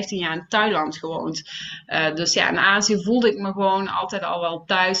hebben 15 jaar in Thailand gewoond. Dus ja, in Azië voelde ik me gewoon altijd al wel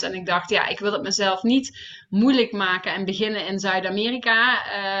thuis. En ik dacht, ja, ik wil het mezelf niet moeilijk maken en beginnen in Zuid-Amerika.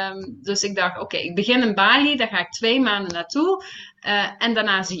 Dus ik dacht, oké, ik begin in Bali, daar ga ik 2 maanden naartoe. En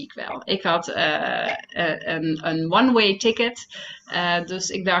daarna zie ik wel. Ik had een one-way ticket. Dus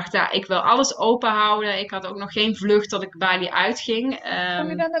ik dacht, ja, ik wil alles open houden. Ik had ook nog geen vlucht dat ik Bali uitging. Kom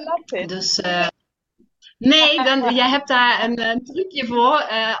je dan een land in? Dus nee, jij hebt daar een trucje voor.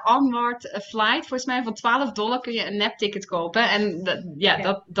 Onward flight. Volgens mij voor $12 kun je een nepticket kopen. En ja,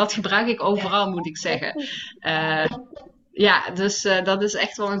 Oké. dat gebruik ik overal, moet ik Wat zeggen. goed. Uh, ja, dus dat is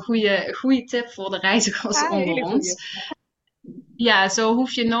echt wel een goede tip voor de reizigers Ja, onder hele goeie. ons. Ja, zo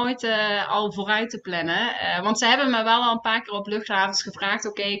hoef je nooit al vooruit te plannen. Want ze hebben me wel al een paar keer op luchthavens gevraagd: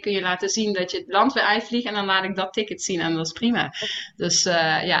 oké, kun je laten zien dat je het land weer uitvliegt? En dan laat ik dat ticket zien en dat is prima. Dus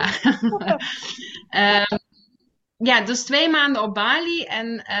ja. Ja, dus 2 maanden op Bali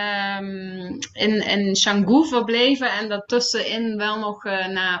en in Canggu verbleven. En daartussenin wel nog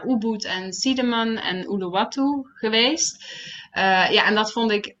naar Ubud en Sideman en Uluwatu geweest. Ja, en dat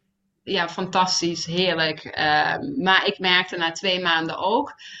vond ik ja, fantastisch, heerlijk. Maar ik merkte na 2 maanden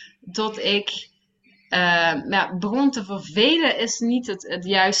ook dat ik ja, begon te vervelen, is niet het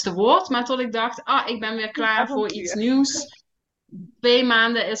juiste woord. Maar tot ik dacht, ik ben weer klaar voor iets Avontuur. nieuws. 2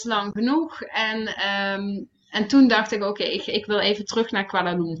 maanden is lang genoeg. En toen dacht ik, oké, ik wil even terug naar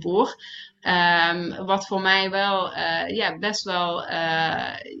Kuala Lumpur. Wat voor mij wel ja, best wel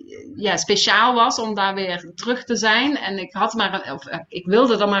ja, speciaal was om daar weer terug te zijn. En ik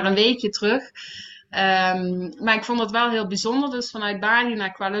wilde er maar een weekje terug. Maar ik vond het wel heel bijzonder. Dus vanuit Bali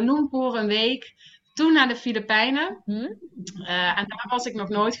naar Kuala Lumpur een week. Toen naar de Filipijnen. Hm? En daar was ik nog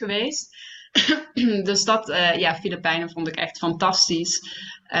nooit geweest. Dus ja, Filipijnen vond ik echt fantastisch.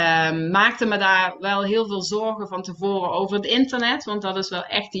 Maakte me daar wel heel veel zorgen van tevoren over het internet. Want dat is wel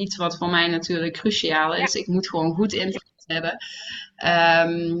echt iets wat voor mij natuurlijk cruciaal Ja, is. Ik moet gewoon goed internet hebben.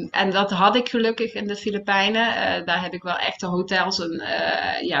 En dat had ik gelukkig in de Filipijnen. Daar heb ik wel echte hotels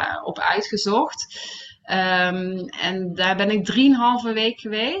ja, op uitgezocht. En daar ben ik 3,5 week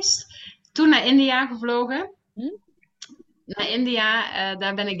geweest. Toen naar India gevlogen. hm? Naar India,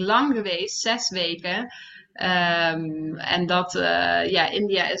 daar ben ik lang geweest, 6 weken. En dat,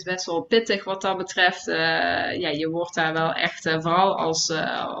 India is best wel pittig wat dat betreft. Je wordt daar wel echt, vooral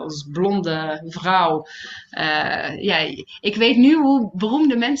als blonde vrouw. Ik weet nu hoe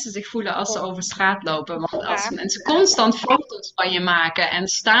beroemde mensen zich voelen als ze Oh, over straat lopen. Want als ja, mensen constant foto's van je maken en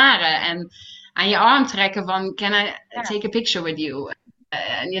staren en aan je arm trekken van can I ja. take a picture with you?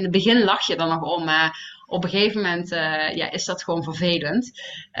 En in het begin lach je er nog om, maar op een gegeven moment is dat gewoon vervelend.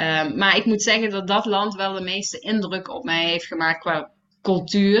 Maar ik moet zeggen dat dat land wel de meeste indruk op mij heeft gemaakt qua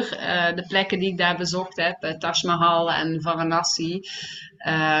cultuur. De plekken die ik daar bezocht heb, Taj Mahal en Varanasi.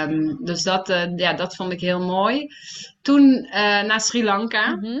 Dus dat vond ik heel mooi. Toen naar Sri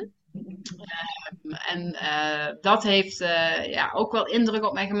Lanka. Mhm. En dat heeft ook wel indruk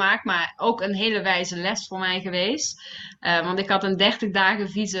op mij gemaakt, maar ook een hele wijze les voor mij geweest. Want ik had een 30 dagen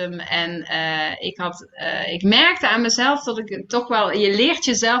visum en ik merkte aan mezelf dat ik toch wel, je leert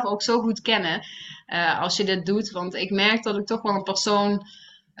jezelf ook zo goed kennen als je dit doet. Want ik merk dat ik toch wel een persoon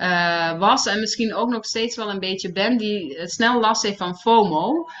was en misschien ook nog steeds wel een beetje ben die snel last heeft van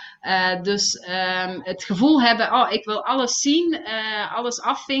FOMO. Het gevoel hebben, oh, ik wil alles zien, alles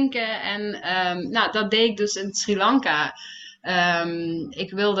afvinken. En dat deed ik dus in Sri Lanka.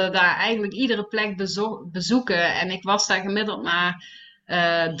 Ik wilde daar eigenlijk iedere plek bezoeken. En ik was daar gemiddeld maar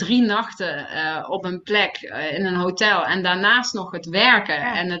 3 nachten op een plek in een hotel. En daarnaast nog het werken.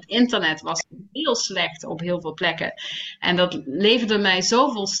 Ja. En het internet was heel slecht op heel veel plekken. En dat leverde mij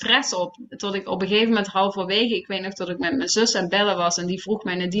zoveel stress op. Tot ik op een gegeven moment halverwege, ik weet nog dat ik met mijn zus aan het bellen was. En die vroeg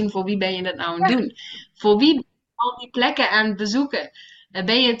mij, Nadine, voor wie ben je dat nou aan het doen? Voor wie ben je al die plekken aan het bezoeken?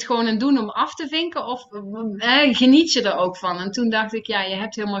 Ben je het gewoon aan het doen om af te vinken? Of geniet je er ook van? En toen dacht ik, ja, je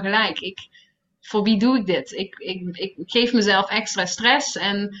hebt helemaal gelijk. Voor wie doe ik dit? Ik geef mezelf extra stress.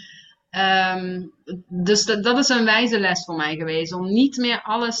 En dus dat is een wijze les voor mij geweest. Om niet meer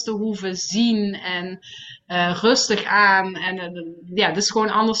alles te hoeven zien en rustig aan. En het is gewoon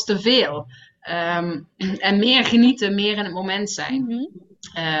anders te veel. En meer genieten, meer in het moment zijn. Mhm.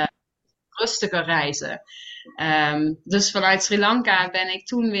 Rustiger reizen. Dus vanuit Sri Lanka ben ik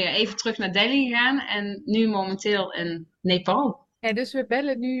toen weer even terug naar Delhi gegaan. En nu momenteel in Nepal. Ja, dus we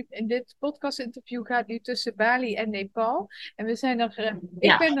bellen nu, in dit podcast-interview gaat nu tussen Bali en Nepal. En we zijn ik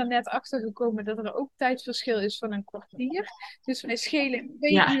Ja, ben er net achter gekomen dat er ook tijdsverschil is van een kwartier. Dus wij schelen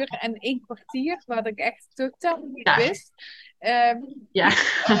 2 ja, uur en 1 kwartier, wat ik echt totaal niet ja, wist. Ehm, ja.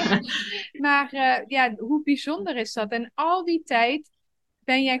 maar hoe bijzonder is dat? En al die tijd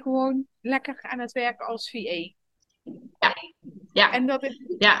ben jij gewoon lekker aan het werken als VA. Ja, En dat is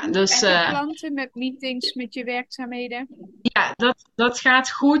ja, dus met klanten, met meetings, met je werkzaamheden. ja, dat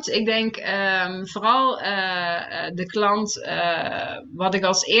gaat goed. Ik denk vooral de klant, wat ik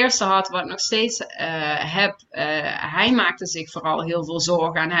als eerste had, wat ik nog steeds heb, hij maakte zich vooral heel veel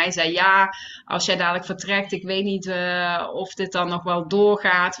zorgen. En hij zei, ja, als jij dadelijk vertrekt, ik weet niet of dit dan nog wel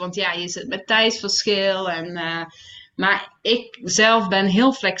doorgaat. Want ja, je zit met tijdsverschil maar ik zelf ben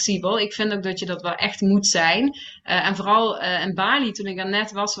heel flexibel. Ik vind ook dat je dat wel echt moet zijn. En vooral in Bali, toen ik er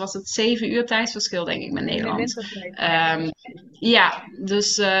net was, was het 7 uur tijdsverschil, denk ik, met In de Nederland. wintertijd. Ja,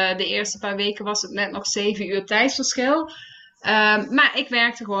 dus de eerste paar weken was het net nog 7 uur tijdsverschil. Maar ik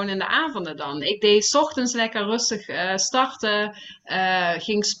werkte gewoon in de avonden dan. Ik deed 's ochtends lekker rustig starten,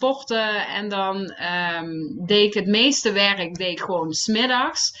 ging sporten en dan deed ik het meeste werk deed ik gewoon 's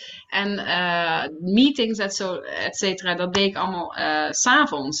middags. En meetings et cetera, dat deed ik allemaal 's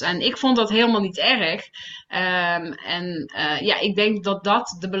avonds. En ik vond dat helemaal niet erg. Ik denk dat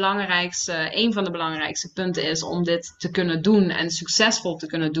dat een van de belangrijkste punten is om dit te kunnen doen en succesvol te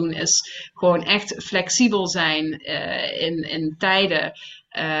kunnen doen, is gewoon echt flexibel zijn in tijden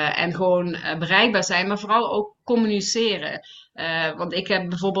en gewoon bereikbaar zijn, maar vooral ook communiceren. Want ik heb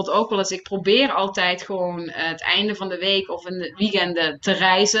bijvoorbeeld ook wel eens, ik probeer altijd gewoon het einde van de week of in de weekenden te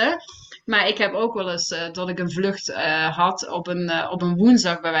reizen. Maar ik heb ook wel eens dat ik een vlucht had op een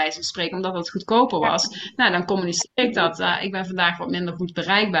woensdag bij wijze van spreken, omdat het goedkoper was. Nou, dan communiceer ik dat. Ik ben vandaag wat minder goed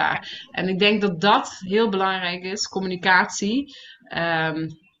bereikbaar. En ik denk dat dat heel belangrijk is, communicatie.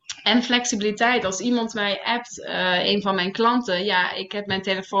 En flexibiliteit. Als iemand mij appt, een van mijn klanten, ja, ik heb mijn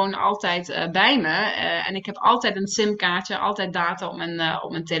telefoon altijd bij me. En ik heb altijd een simkaartje, altijd data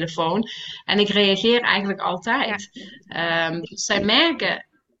op mijn telefoon. En ik reageer eigenlijk altijd. Dus zij merken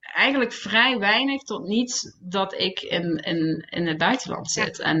eigenlijk vrij weinig tot niets dat ik in het buitenland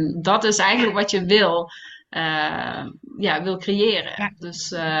zit. En dat is eigenlijk wat je wil creëren. Ja.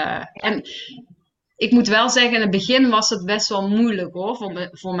 Dus, en ik moet wel zeggen, in het begin was het best wel moeilijk hoor,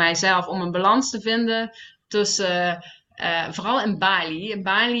 voor mijzelf om een balans te vinden tussen Vooral in Bali. In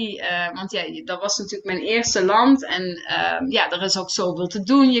Bali, want ja, dat was natuurlijk mijn eerste land. En ja, er is ook zoveel te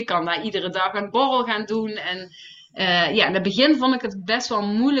doen. Je kan daar iedere dag een borrel gaan doen. En ja, in het begin vond ik het best wel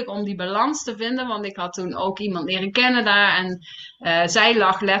moeilijk om die balans te vinden. Want ik had toen ook iemand leren kennen daar. En zij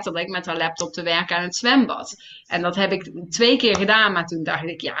lag letterlijk met haar laptop te werken aan het zwembad. En dat heb ik 2 keer gedaan. Maar toen dacht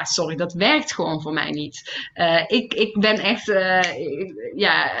ik, ja, sorry, dat werkt gewoon voor mij niet. Ik ben echt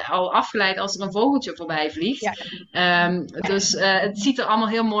ja, al afgeleid als er een vogeltje voorbij vliegt. Ja, Dus het ziet er allemaal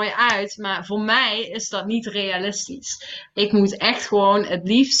heel mooi uit. Maar voor mij is dat niet realistisch. Ik moet echt gewoon het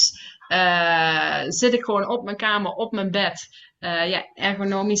liefst zit ik gewoon op mijn kamer, op mijn bed. Ja,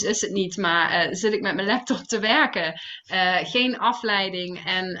 ergonomisch is het niet, maar zit ik met mijn laptop te werken. Geen afleiding.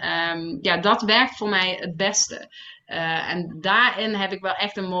 En ja, dat werkt voor mij het beste. En daarin heb ik wel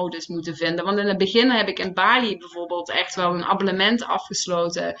echt een modus moeten vinden. Want in het begin heb ik in Bali bijvoorbeeld echt wel een abonnement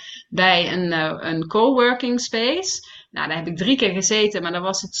afgesloten bij een coworking space. Nou, daar heb ik 3 keer gezeten, maar dan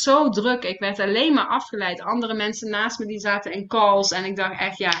was het zo druk. Ik werd alleen maar afgeleid. Andere mensen naast me die zaten in calls. En ik dacht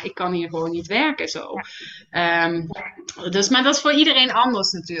echt, ja, ik kan hier gewoon niet werken zo. Ehm, dus, maar dat is voor iedereen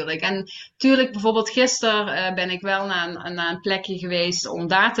anders natuurlijk. En natuurlijk, bijvoorbeeld gisteren ben ik wel naar een plekje geweest om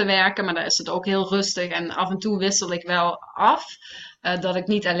daar te werken. Maar daar is het ook heel rustig. En af en toe wissel ik wel af. Dat ik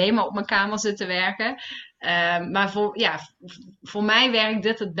niet alleen maar op mijn kamer zit te werken. Maar voor mij werkt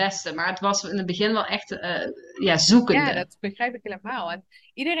dit het beste. Maar het was in het begin wel echt ja, ja, zoekende. dat begrijp ik helemaal. En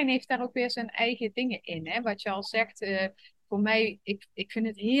iedereen heeft daar ook weer zijn eigen dingen in. Hè? Wat je al zegt, voor mij, ik vind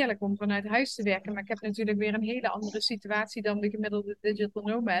het heerlijk om vanuit huis te werken. Maar ik heb natuurlijk weer een hele andere situatie dan de gemiddelde digital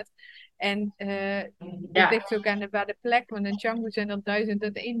nomad. En het Ja, ligt ook waar de plek, want in Django zijn er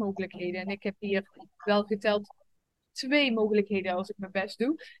 1001 mogelijkheden. En ik heb hier wel geteld 2 mogelijkheden als ik mijn best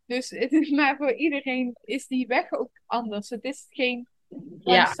doe. Dus maar voor iedereen is die weg ook anders. Het is geen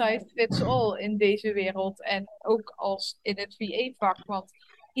one ja, size fits all in deze wereld. En ook als in het VA-vak, want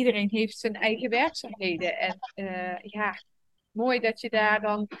iedereen heeft zijn eigen werkzaamheden. En ja, mooi dat je daar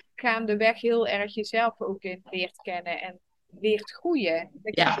dan gaandeweg heel erg jezelf ook in leert kennen en leert groeien,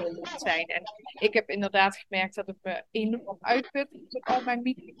 ja, flexibel leert zijn. En ik heb inderdaad gemerkt dat het me enorm uitput als ik al mijn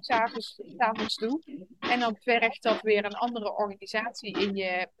meetings s'avonds doe. En dan vergt dat weer een andere organisatie in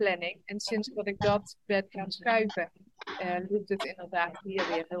je planning. En sinds dat ik dat ben gaan schuiven, lukt het inderdaad hier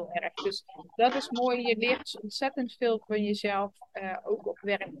weer heel erg. Dus dat is mooi. Je leert ontzettend veel van jezelf, ook op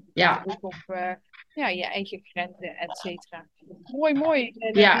werkgebied, ja, ook op ja, je eigen grenzen, et cetera. Mooi, mooi,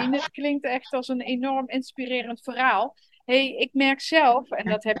 ja, Nadine. Het klinkt echt als een enorm inspirerend verhaal. Hey, ik merk zelf, en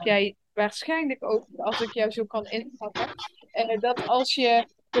dat heb jij waarschijnlijk ook, als ik jou zo kan inschatten, dat als je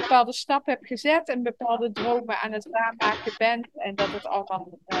bepaalde stappen hebt gezet en bepaalde dromen aan het waarmaken bent en dat het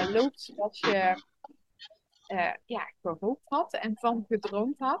allemaal loopt zoals je ja, gehoopt had en van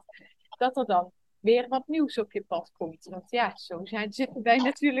gedroomd had, dat er dan weer wat nieuws op je pad komt. Want ja, zitten wij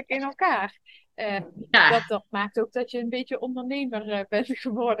natuurlijk in elkaar. Eh, ja, dat maakt ook dat je een beetje ondernemer bent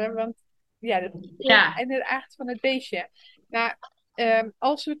geworden. Want ja, dat is gewoon ja, in de aard van het beestje. Maar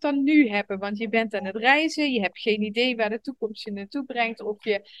als we het dan nu hebben, want je bent aan het reizen, je hebt geen idee waar de toekomst je naartoe brengt, of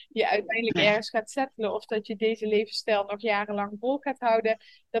je uiteindelijk nee, ergens gaat settelen, of dat je deze levensstijl nog jarenlang vol gaat houden.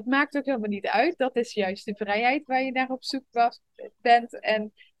 Dat maakt ook helemaal niet uit. Dat is juist de vrijheid waar je naar op zoek bent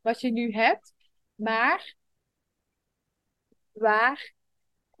en wat je nu hebt. Maar waar,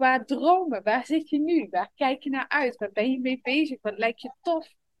 qua dromen, waar zit je nu? Waar kijk je naar uit? Waar ben je mee bezig? Wat lijkt je tof?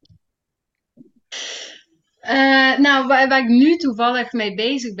 Nou, waar ik nu toevallig mee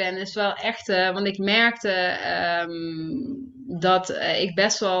bezig ben, is wel echt, want ik merkte dat ik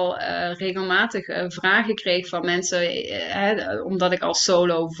best wel regelmatig vragen kreeg van mensen, omdat ik als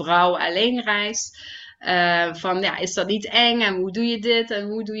solo vrouw alleen reis. Van ja, is dat niet eng en hoe doe je dit en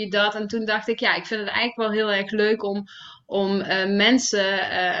hoe doe je dat? En toen dacht ik, ja, ik vind het eigenlijk wel heel erg leuk om mensen,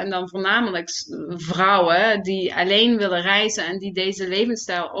 en dan voornamelijk vrouwen, die alleen willen reizen en die deze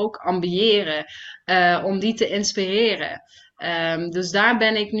levensstijl ook ambiëren, om die te inspireren. Dus daar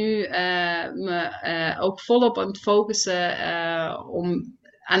ben ik nu me ook volop aan het focussen om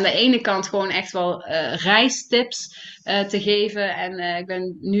aan de ene kant gewoon echt wel reistips te geven. En ik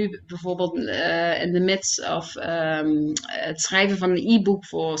ben nu bijvoorbeeld in de midst of het schrijven van een e-book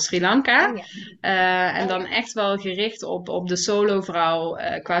voor Sri Oh Lanka. ja. En dan echt wel gericht op de solo-vrouw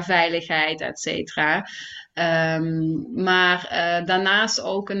qua veiligheid, et cetera. Maar daarnaast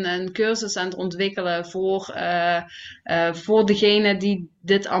ook een cursus aan het ontwikkelen voor degenen die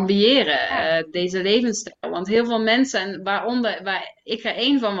dit ambiëren, Ja. deze levensstijl. Want heel veel mensen, en waaronder waar ik er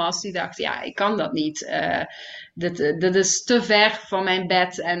één van was, die dacht, ja, ik kan dat niet. Dit is te ver van mijn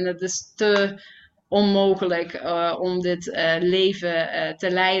bed en het is te onmogelijk om dit leven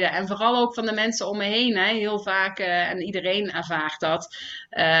te leiden. En vooral ook van de mensen om me heen. Hè. Heel vaak, en iedereen ervaart dat.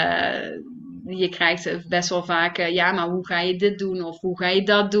 Uh, Je krijgt best wel vaak, ja, maar hoe ga je dit doen? Of hoe ga je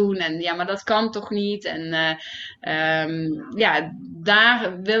dat doen? En ja, maar dat kan toch niet? En ja,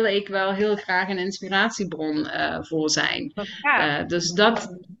 daar wil ik wel heel graag een inspiratiebron voor zijn. Wat gaaf. Dus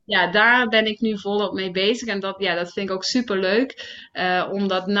dat, ja, daar ben ik nu volop mee bezig. En dat, ja, dat vind ik ook super leuk. Om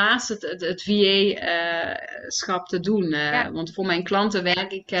dat naast het VA-schap te doen. Ja, Want voor mijn klanten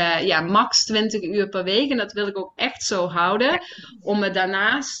werk ik ja, max 20 uur per week. En dat wil ik ook echt zo houden. ja, Om me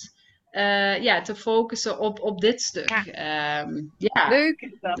daarnaast ja, te focussen op dit stuk. ja. Ja, Leuk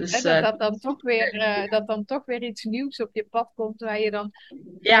is dat. Hè? dus Dat dan toch weer iets nieuws op je pad komt waar je dan, als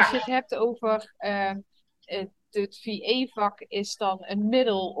ja, je het hebt over het VA-vak is dan een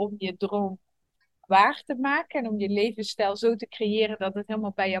middel om je droom waar te maken en om je levensstijl zo te creëren dat het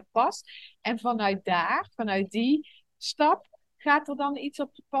helemaal bij je past. En vanuit daar, vanuit die stap, gaat er dan iets op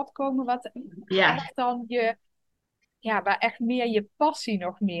je pad komen wat ja, echt dan je ja, waar echt meer je passie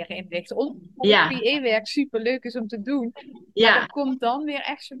nog meer in ligt. Ondanks dat het ja, VA-werk super leuk is om te doen. Maar er ja, komt dan weer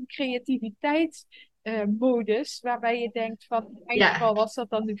echt zo'n creativiteitsmodus. Waarbij je denkt van, in mijn ja, geval was dat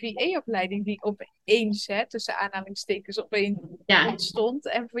dan de VA-opleiding die opeens, hè, tussen aanhalingstekens, opeens ja, ontstond.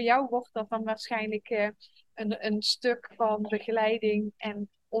 En voor jou wordt dat dan waarschijnlijk een stuk van begeleiding en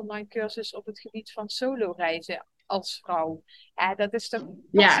online cursus op het gebied van solo reizen als vrouw. Ja, dat is toch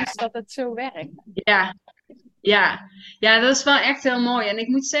ja, fantastisch dat het zo werkt. ja. Ja, ja, dat is wel echt heel mooi. En ik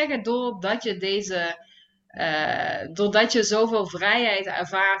moet zeggen, doordat je zoveel vrijheid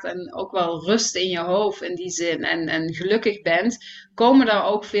ervaart en ook wel rust in je hoofd in die zin en gelukkig bent, komen er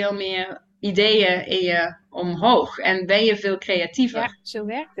ook veel meer ideeën in je omhoog en ben je veel Ja, creatiever. zo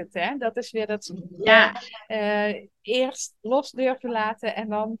werkt het, hè? Dat is weer dat Ja, eerst los durven laten en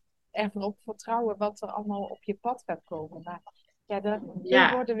dan erop vertrouwen wat er allemaal op je pad gaat komen. Maar ja, zo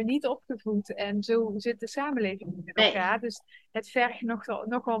ja, worden we niet opgevoed en zo zit de samenleving met nee, elkaar. Dus het vergt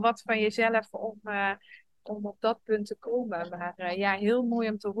nogal wat van jezelf om op dat punt te komen. Maar ja, heel mooi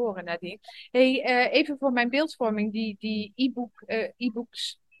om te horen, Nadine. Hey, even voor mijn beeldvorming, die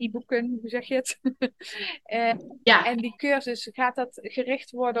e-boeken, hoe zeg je het? Eh, ja. En die cursus, gaat dat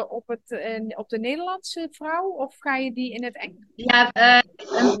gericht worden op de Nederlandse vrouw of ga je die in het Engels? Ja,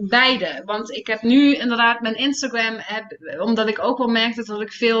 beide. Want ik heb nu inderdaad mijn Instagram, omdat ik ook wel merkte dat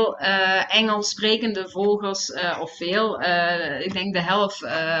ik veel Engels sprekende volgers, of veel, ik denk de helft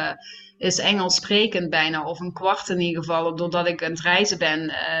is Engels sprekend bijna, of een kwart in ieder geval. Doordat ik aan het reizen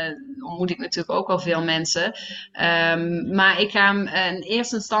ben, ontmoet ik natuurlijk ook wel veel mensen. Maar ik ga hem in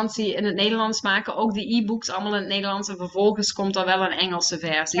eerste instantie in het Nederlands maken, ook die e-books allemaal in het Nederlands. En vervolgens komt er wel een Engelse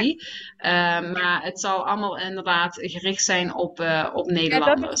versie. Maar het zal allemaal inderdaad gericht zijn op Ja, dat is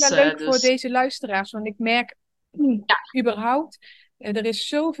Nederlanders. wel leuk voor Dus deze luisteraars, want ik merk ja, überhaupt, er is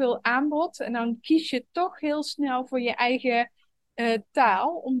zoveel aanbod en dan kies je toch heel snel voor je eigen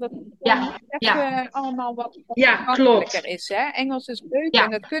taal, omdat het gewoon ja, net ja, even allemaal wat ja, toegankelijker klopt. is. Hè? Engels is leuk en Ja,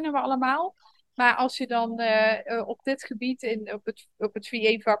 dat kunnen we allemaal. Maar als je dan op dit gebied, op het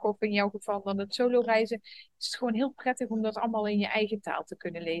VA-vak of in jouw geval dan het solo reizen, is het gewoon heel prettig om dat allemaal in je eigen taal te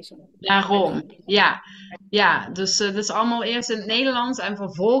kunnen lezen. daarom. Ja, ja. Dus het is allemaal eerst in het Nederlands en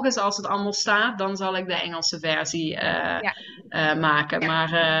vervolgens, als het allemaal staat, dan zal ik de Engelse versie Ja. maken. Maar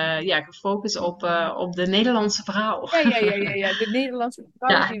ja, gefocust op de Nederlandse verhaal. Ja. De Nederlandse vrouw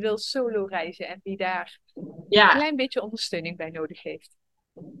Ja, die wil solo reizen en die daar een ja, klein beetje ondersteuning bij nodig heeft.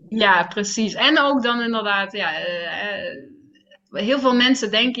 ja, precies. En ook dan inderdaad, ja, heel veel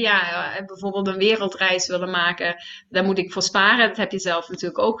mensen denken, ja, bijvoorbeeld een wereldreis willen maken, daar moet ik voor sparen. Dat heb je zelf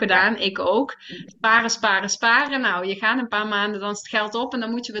natuurlijk ook Ja, gedaan, ik ook. Sparen, sparen, sparen. Nou, je gaat een paar maanden, dan is het geld op en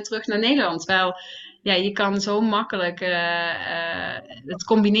dan moet je weer terug naar Nederland. Terwijl, ja, je kan zo makkelijk het dit, hè?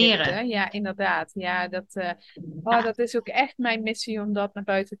 combineren. Ja, inderdaad. Ja, Ja, dat is ook echt mijn missie om dat naar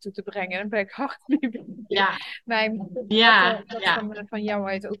buiten toe te brengen. Daar ben ik hard mee bezig. ja, Maar ik moet ja, dat ja, van jou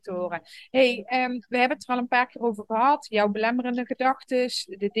uit ook te horen. Hey, we hebben het er al een paar keer over gehad. Jouw belemmerende gedachten,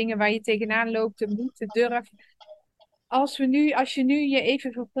 de dingen waar je tegenaan loopt, de moed, de durf. Als je nu je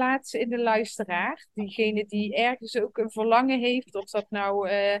even verplaatst in de luisteraar, diegene die ergens ook een verlangen heeft, of dat nou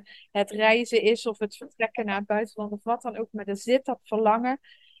het reizen is of het vertrekken naar het buitenland of wat dan ook, maar er zit dat verlangen,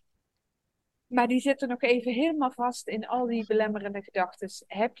 maar die zitten nog even helemaal vast in al die belemmerende gedachten.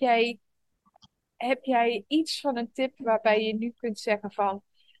 Heb jij iets van een tip waarbij je nu kunt zeggen van,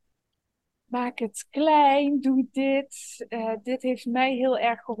 maak het klein, doe dit, dit heeft mij heel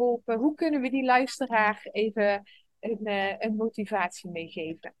erg geholpen. Hoe kunnen we die luisteraar even een motivatie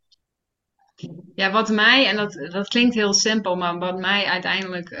meegeven? Ja, wat mij, en dat klinkt heel simpel, maar wat mij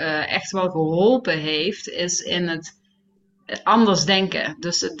uiteindelijk echt wel geholpen heeft, is in het anders denken.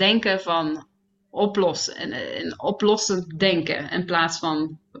 Dus het denken van oplossen, en oplossend denken in plaats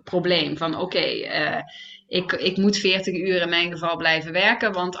van probleem. Van oké, ik moet 40 uur in mijn geval blijven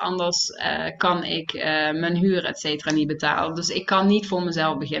werken, want anders kan ik mijn huur et cetera niet betalen. Dus ik kan niet voor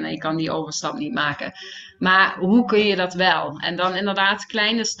mezelf beginnen, ik kan die overstap niet maken. Maar hoe kun je dat wel? En dan inderdaad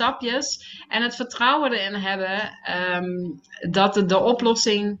kleine stapjes en het vertrouwen erin hebben dat de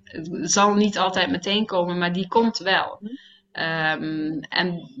oplossing zal niet altijd meteen komen, maar die komt wel.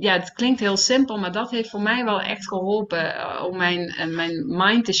 En ja, het klinkt heel simpel, maar dat heeft voor mij wel echt geholpen om mijn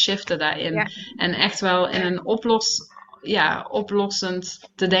mind te shiften daarin. Ja, En echt wel in een oplossend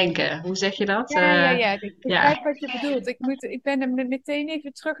te denken. Hoe zeg je dat? ja, ik Ja, begrijp wat je bedoelt. Ik ben hem meteen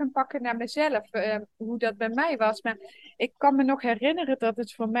even terug aan pakken naar mezelf, hoe dat bij mij was. Maar ik kan me nog herinneren dat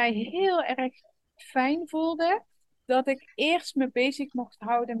het voor mij heel erg fijn voelde dat ik eerst me bezig mocht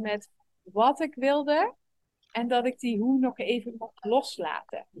houden met wat ik wilde en dat ik die hoe nog even mocht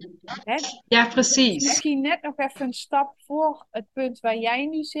loslaten. Hè? ja, Dat is precies. misschien net nog even een stap voor het punt waar jij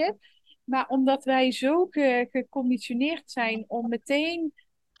nu zit. Maar omdat wij zo geconditioneerd zijn om meteen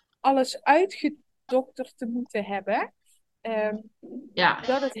alles uitgedokterd te moeten hebben, ehm, Ja,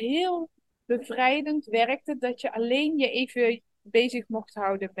 dat het heel bevrijdend werkte dat je alleen je even bezig mocht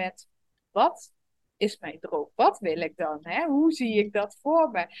houden met wat is mijn droom? Wat wil ik dan? Hè? Hoe zie ik dat voor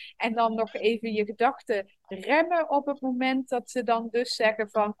me? En dan nog even je gedachten remmen op het moment dat ze dan dus zeggen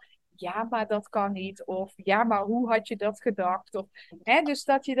van ja, maar dat kan niet. Of ja, maar hoe had je dat gedacht? Of, hè, dus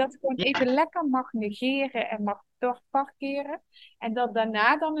dat je dat gewoon ja, even lekker mag negeren en mag parkeren. En dat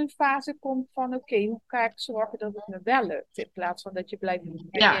daarna dan een fase komt van oké, hoe ga ik zorgen dat het me wel lukt? In plaats van dat je blijft hangen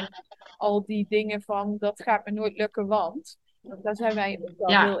ja, in al die dingen van dat gaat me nooit lukken, want daar zijn wij ook wel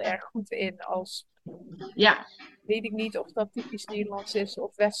ja, heel erg goed in als, ja, weet ik niet of dat typisch Nederlands is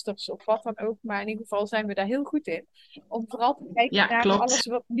of Westers of wat dan ook, maar in ieder geval zijn we daar heel goed in. Om vooral te kijken ja, naar klopt. alles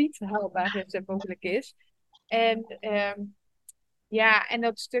wat niet haalbaar is en mogelijk is. En ja, en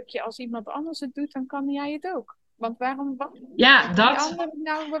dat stukje als iemand anders het doet, dan kan jij het ook. Want waarom Ja, die dat. andere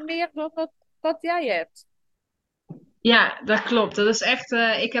nou wat meer dan wat jij hebt? Ja, dat klopt. Dat is echt.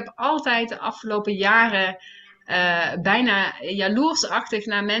 Ik heb altijd de afgelopen jaren bijna jaloersachtig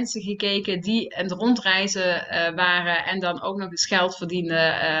naar mensen gekeken die aan het rondreizen waren en dan ook nog eens geld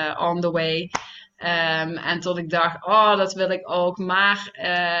verdienden on the way. En tot ik dacht, oh, dat wil ik ook. Maar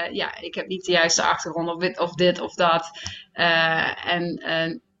ja, ik heb niet de juiste achtergrond of dit of dat.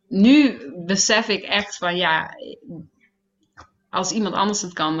 Nu besef ik echt van ja, als iemand anders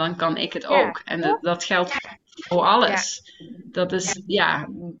het kan, dan kan ik het Ja, ook. En toch? dat geldt voor Ja, alles. Dat is, ja,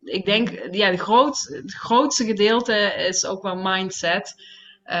 ik denk, ja, het grootste gedeelte is ook wel mindset.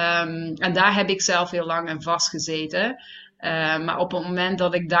 En daar heb ik zelf heel lang in vastgezeten. Maar op het moment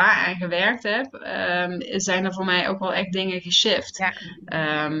dat ik daar aan gewerkt heb, zijn er voor mij ook wel echt dingen geshift.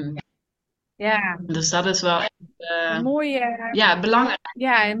 ja, Um, ja. dus dat is wel echt, Mooi, ja, belangrijk.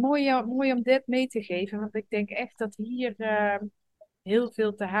 ja, en mooi om dit mee te geven, want ik denk echt dat hier heel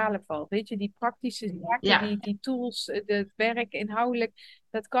veel te halen valt. Weet je, die praktische zaken, Ja, die tools, het werk inhoudelijk,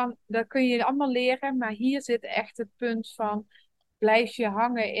 dat kun je allemaal leren, maar hier zit echt het punt van blijf je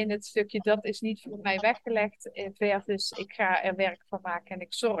hangen in het stukje dat is niet voor mij weggelegd, versus ik ga er werk van maken en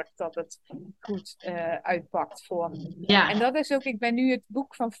ik zorg dat het goed uitpakt voor me. ja. En dat is ook, ik ben nu het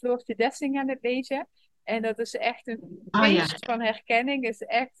boek van Floortje Dessing aan het lezen. En dat is echt een Oh ja. feest van herkenning. Is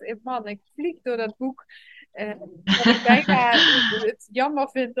echt, man, ik vlieg door dat boek. eh, dat ik bijna het jammer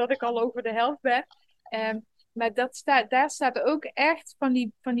vind dat ik al over de helft ben. Ehm, maar daar staat ook echt van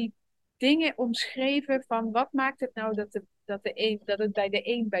die dingen omschreven van wat maakt het nou dat het bij de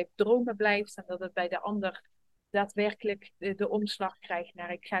een bij dromen blijft en dat het bij de ander daadwerkelijk de omslag krijgt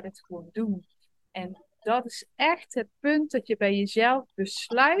naar ik ga dit gewoon doen. En dat is echt het punt dat je bij jezelf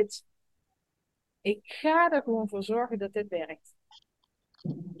besluit, ik ga er gewoon voor zorgen dat dit werkt.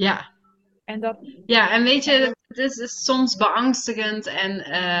 Ja. En dat, Ja, en weet je, het is soms beangstigend en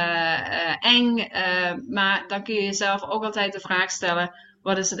eng, maar dan kun je jezelf ook altijd de vraag stellen: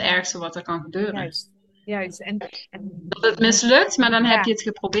 wat is het ergste wat er kan gebeuren? juist, juist. En Dat het mislukt, maar dan heb je ja, het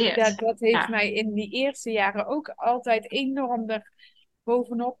geprobeerd. dat heeft Ja, mij in die eerste jaren ook altijd enorm er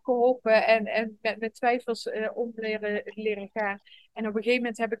bovenop geholpen en met mijn twijfels om leren gaan. En op een gegeven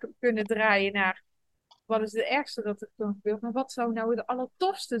moment heb ik hem kunnen draaien naar wat is het ergste dat er kan gebeuren, maar wat zou nou het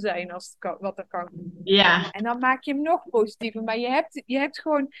allertofste zijn als het wat er kan gebeuren. ja, En dan maak je hem nog positiever. Maar je hebt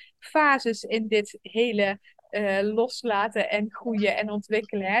gewoon fases in dit hele loslaten en groeien en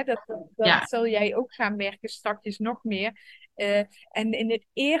ontwikkelen. Hè? Dat Ja, zul jij ook gaan merken straks nog meer. Uh, en in de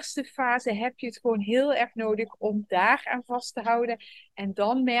eerste fase heb je het gewoon heel erg nodig om daar aan vast te houden. En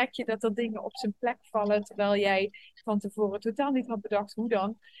dan merk je dat er dingen op zijn plek vallen, terwijl jij van tevoren totaal niet had bedacht hoe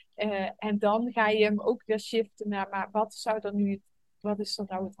dan. En dan ga je hem ook weer shiften naar, maar wat is er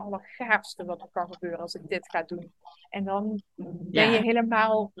nou het allergaafste wat er kan gebeuren als ik dit ga doen? En dan ben je ja,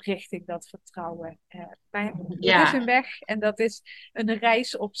 helemaal richting dat vertrouwen. Maar het is ja, een weg en dat is een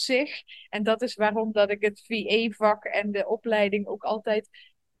reis op zich. En dat is waarom dat ik het VA-vak en de opleiding ook altijd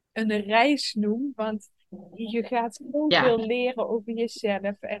een reis noem. Want je gaat ja, zoveel leren over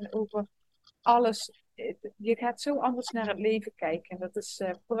jezelf en over alles. Je gaat zo anders naar het leven kijken. En dat is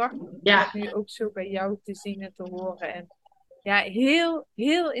prachtig om ja, dat nu ook zo bij jou te zien en te horen. En ja, heel,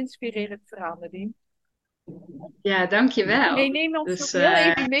 heel inspirerend verhaal, Nadine. ja, Hey, dankjewel. neem ons nog Dus heel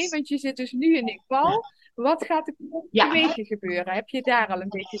even mee, want je zit dus nu in Nepal. Wat gaat er de komende ja. weken gebeuren? Heb je daar al een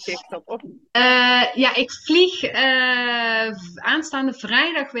beetje zicht op? Of... Ja, ik vlieg aanstaande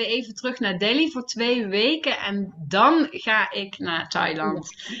vrijdag weer even terug naar Delhi voor 2 weken. En dan ga ik naar Thailand.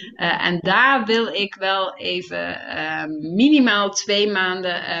 En daar wil ik wel even minimaal 2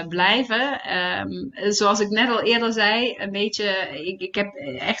 maanden blijven. Zoals ik net al eerder zei, een beetje. Ik heb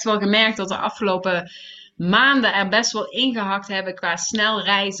echt wel gemerkt dat de afgelopen maanden er best wel ingehakt hebben qua snel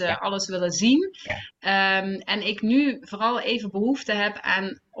reizen, Ja. alles willen zien. En ik nu vooral even behoefte heb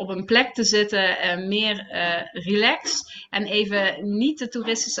aan op een plek te zitten, meer relax. En even niet de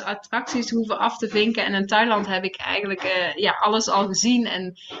toeristische attracties hoeven af te vinken. En in Thailand heb ik eigenlijk alles al gezien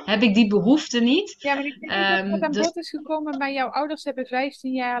en heb ik die behoefte niet. Ja, maar ik weet niet of dat aan Dus bod is gekomen, maar jouw ouders hebben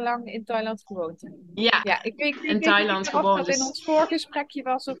 15 jaar lang in Thailand gewoond. ja, Ja, ik in weet niet Thailand meer of gewoon. dat in Dus ons voorgesprekje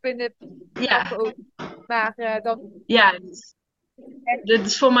was of in de ja, welke ook. Maar dat. ja, dit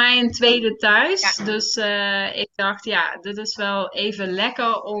is voor mij een tweede Ja, thuis. Dus ik dacht, ja, dit is wel even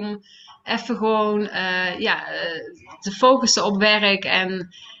lekker om even gewoon te focussen op werk en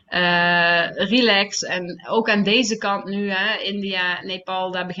relax. En ook aan deze kant nu, hè, India,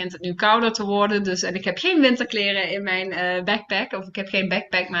 Nepal, daar begint het nu kouder te worden. Dus, en ik heb geen winterkleren in mijn backpack. Of ik heb geen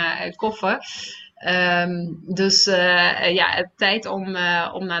backpack, maar koffer. Dus tijd om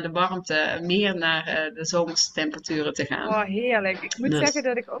naar de warmte, meer naar de zomerse temperaturen te gaan. oh, heerlijk. Ik moet zeggen Dus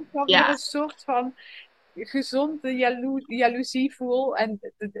dat ik ook wel weer ja, een soort van gezonde jaloezie voel. En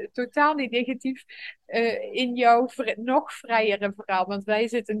totaal niet negatief in jouw nog vrijere verhaal. Want wij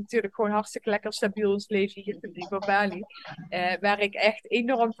zitten natuurlijk gewoon hartstikke lekker stabiel ons leven hier in Bali. Waar ik echt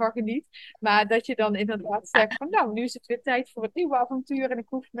enorm van geniet. Maar dat je dan inderdaad zegt van nou, nu is het weer tijd voor het nieuwe avontuur. En ik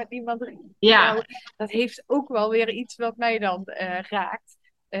hoef met niemand rekening te ja, houden. Dat heeft ook wel weer iets wat mij dan raakt.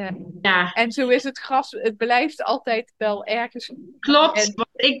 Eh, ja, en zo is het gras, het blijft altijd wel ergens. klopt. En Want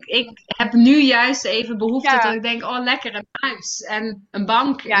ik heb nu juist even behoefte dat ja, ik denk, oh lekker een huis en een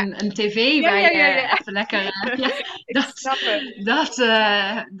bank, ja, een tv ja, waar ja, je ja, ja. even lekker, ja, Ik dat, snap het.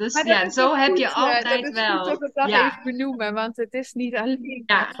 dus Maar dat ja, is ook zo heb je goed. Dat altijd is goed dat wel, we dat ja, even benoemen, want het is niet alleen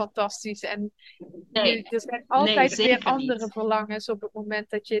maar ja, fantastisch. En nee, er zijn nee, altijd weer zeker andere niet. verlangens op het moment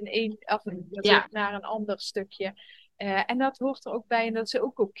dat je in één avontuur zit Ja, naar een ander stukje. En dat hoort er ook bij en dat is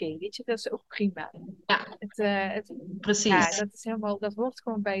ook oké, weet je, dat is ook prima. ja, Ja, precies. dat is helemaal, dat hoort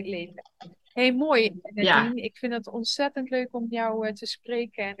gewoon bij het leven. Hey, mooi, Ja, Nadine. Ik vind het ontzettend leuk om jou te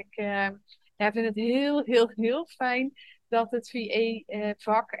spreken. En ik ja, vind het heel, heel, heel fijn dat het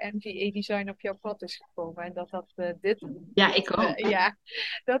VA-vak en VA-design op jouw pad is gekomen. En dat ja, ik ook. ja,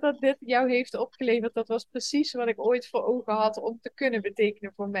 dat dit jou heeft opgeleverd. Dat was precies wat ik ooit voor ogen had om te kunnen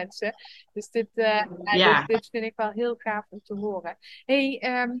betekenen voor mensen. Dus Ja. dit vind ik wel heel gaaf om te horen. Hey,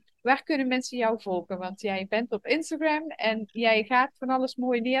 waar kunnen mensen jou volgen? Want jij bent op Instagram en jij gaat van alles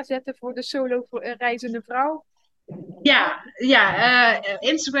mooi neerzetten voor de solo reizende vrouw.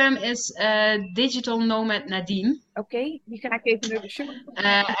 Instagram is Digital Nomad Nadine. Oké, die ga ik even naar de show.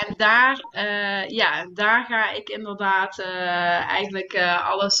 En daar ga ik inderdaad eigenlijk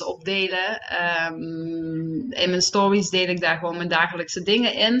alles op delen. In mijn stories deel ik daar gewoon mijn dagelijkse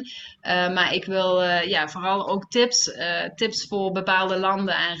dingen in. Maar ik wil vooral ook tips voor bepaalde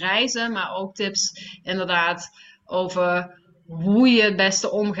landen en reizen. Maar ook tips inderdaad over hoe je het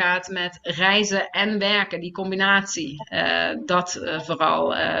beste omgaat met reizen en werken. Die combinatie. Dat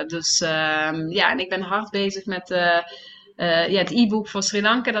vooral. En ik ben hard bezig met het e-book voor Sri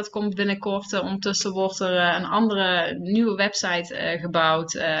Lanka, dat komt binnenkort. Ondertussen wordt er een andere nieuwe website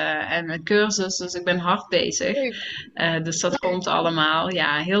gebouwd en een cursus. Dus ik ben hard bezig. Leuk. Dus dat komt allemaal.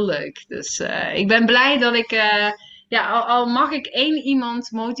 Ja, heel leuk. Dus ik ben blij dat ik, al mag ik één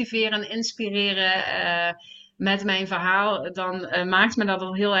iemand motiveren en inspireren met mijn verhaal, dan maakt me dat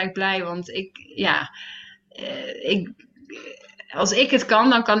al heel erg blij. Want ik, als ik het kan,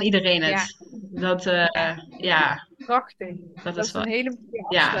 dan kan iedereen Ja, het. Dat, ja, prachtig. dat Dat is is wel, een hele mooie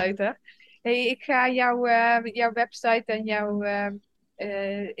ja, afsluiter. Hey, ik ga jouw website en jouw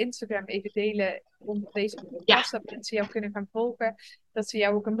Instagram even delen onder deze ja, podcast. Dat mensen jou kunnen gaan volgen. Dat ze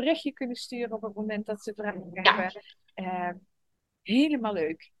jou ook een berichtje kunnen sturen op het moment dat ze vragen ja, hebben. Eh, Helemaal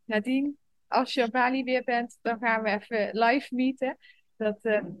leuk. Nadine, als je op Bali weer bent, dan gaan we even live meeten. Ik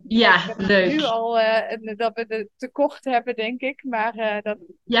ja, heb nu leuk. al dat we de tekort hebben, denk ik. Maar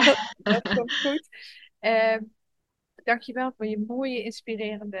Ja, dat komt goed. Uh, Dankjewel voor je mooie,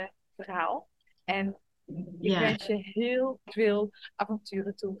 inspirerende verhaal. En ik ja. wens je heel veel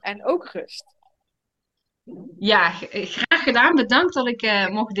avonturen toe. En ook rust. Ja, graag gedaan. Bedankt dat ik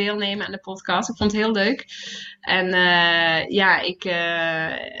mocht deelnemen aan de podcast. Ik vond het heel leuk. En ja,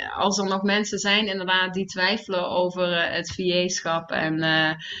 als er nog mensen zijn inderdaad die twijfelen over het VA-schap. En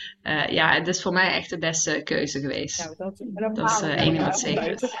ja, het is voor mij echt de beste keuze Nou, geweest. dat is Dat is helemaal een één ding mooie wat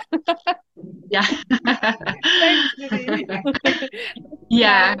zeker is. afsluiter. Ja, Thanks, Nadine.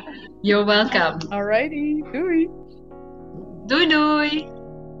 ja, Dankjewel. you're welcome. Alrighty, doei. Doei doei!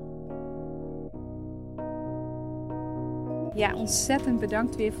 Ja, ontzettend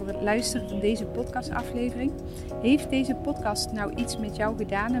bedankt weer voor het luisteren van deze podcastaflevering. Heeft deze podcast nou iets met jou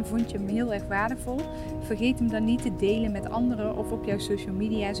gedaan en vond je hem heel erg waardevol? Vergeet hem dan niet te delen met anderen of op jouw social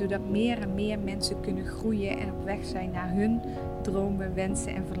media, zodat meer en meer mensen kunnen groeien en op weg zijn naar hun dromen,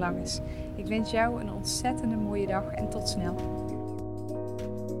 wensen en verlangens. Ik wens jou een ontzettende mooie dag en tot snel.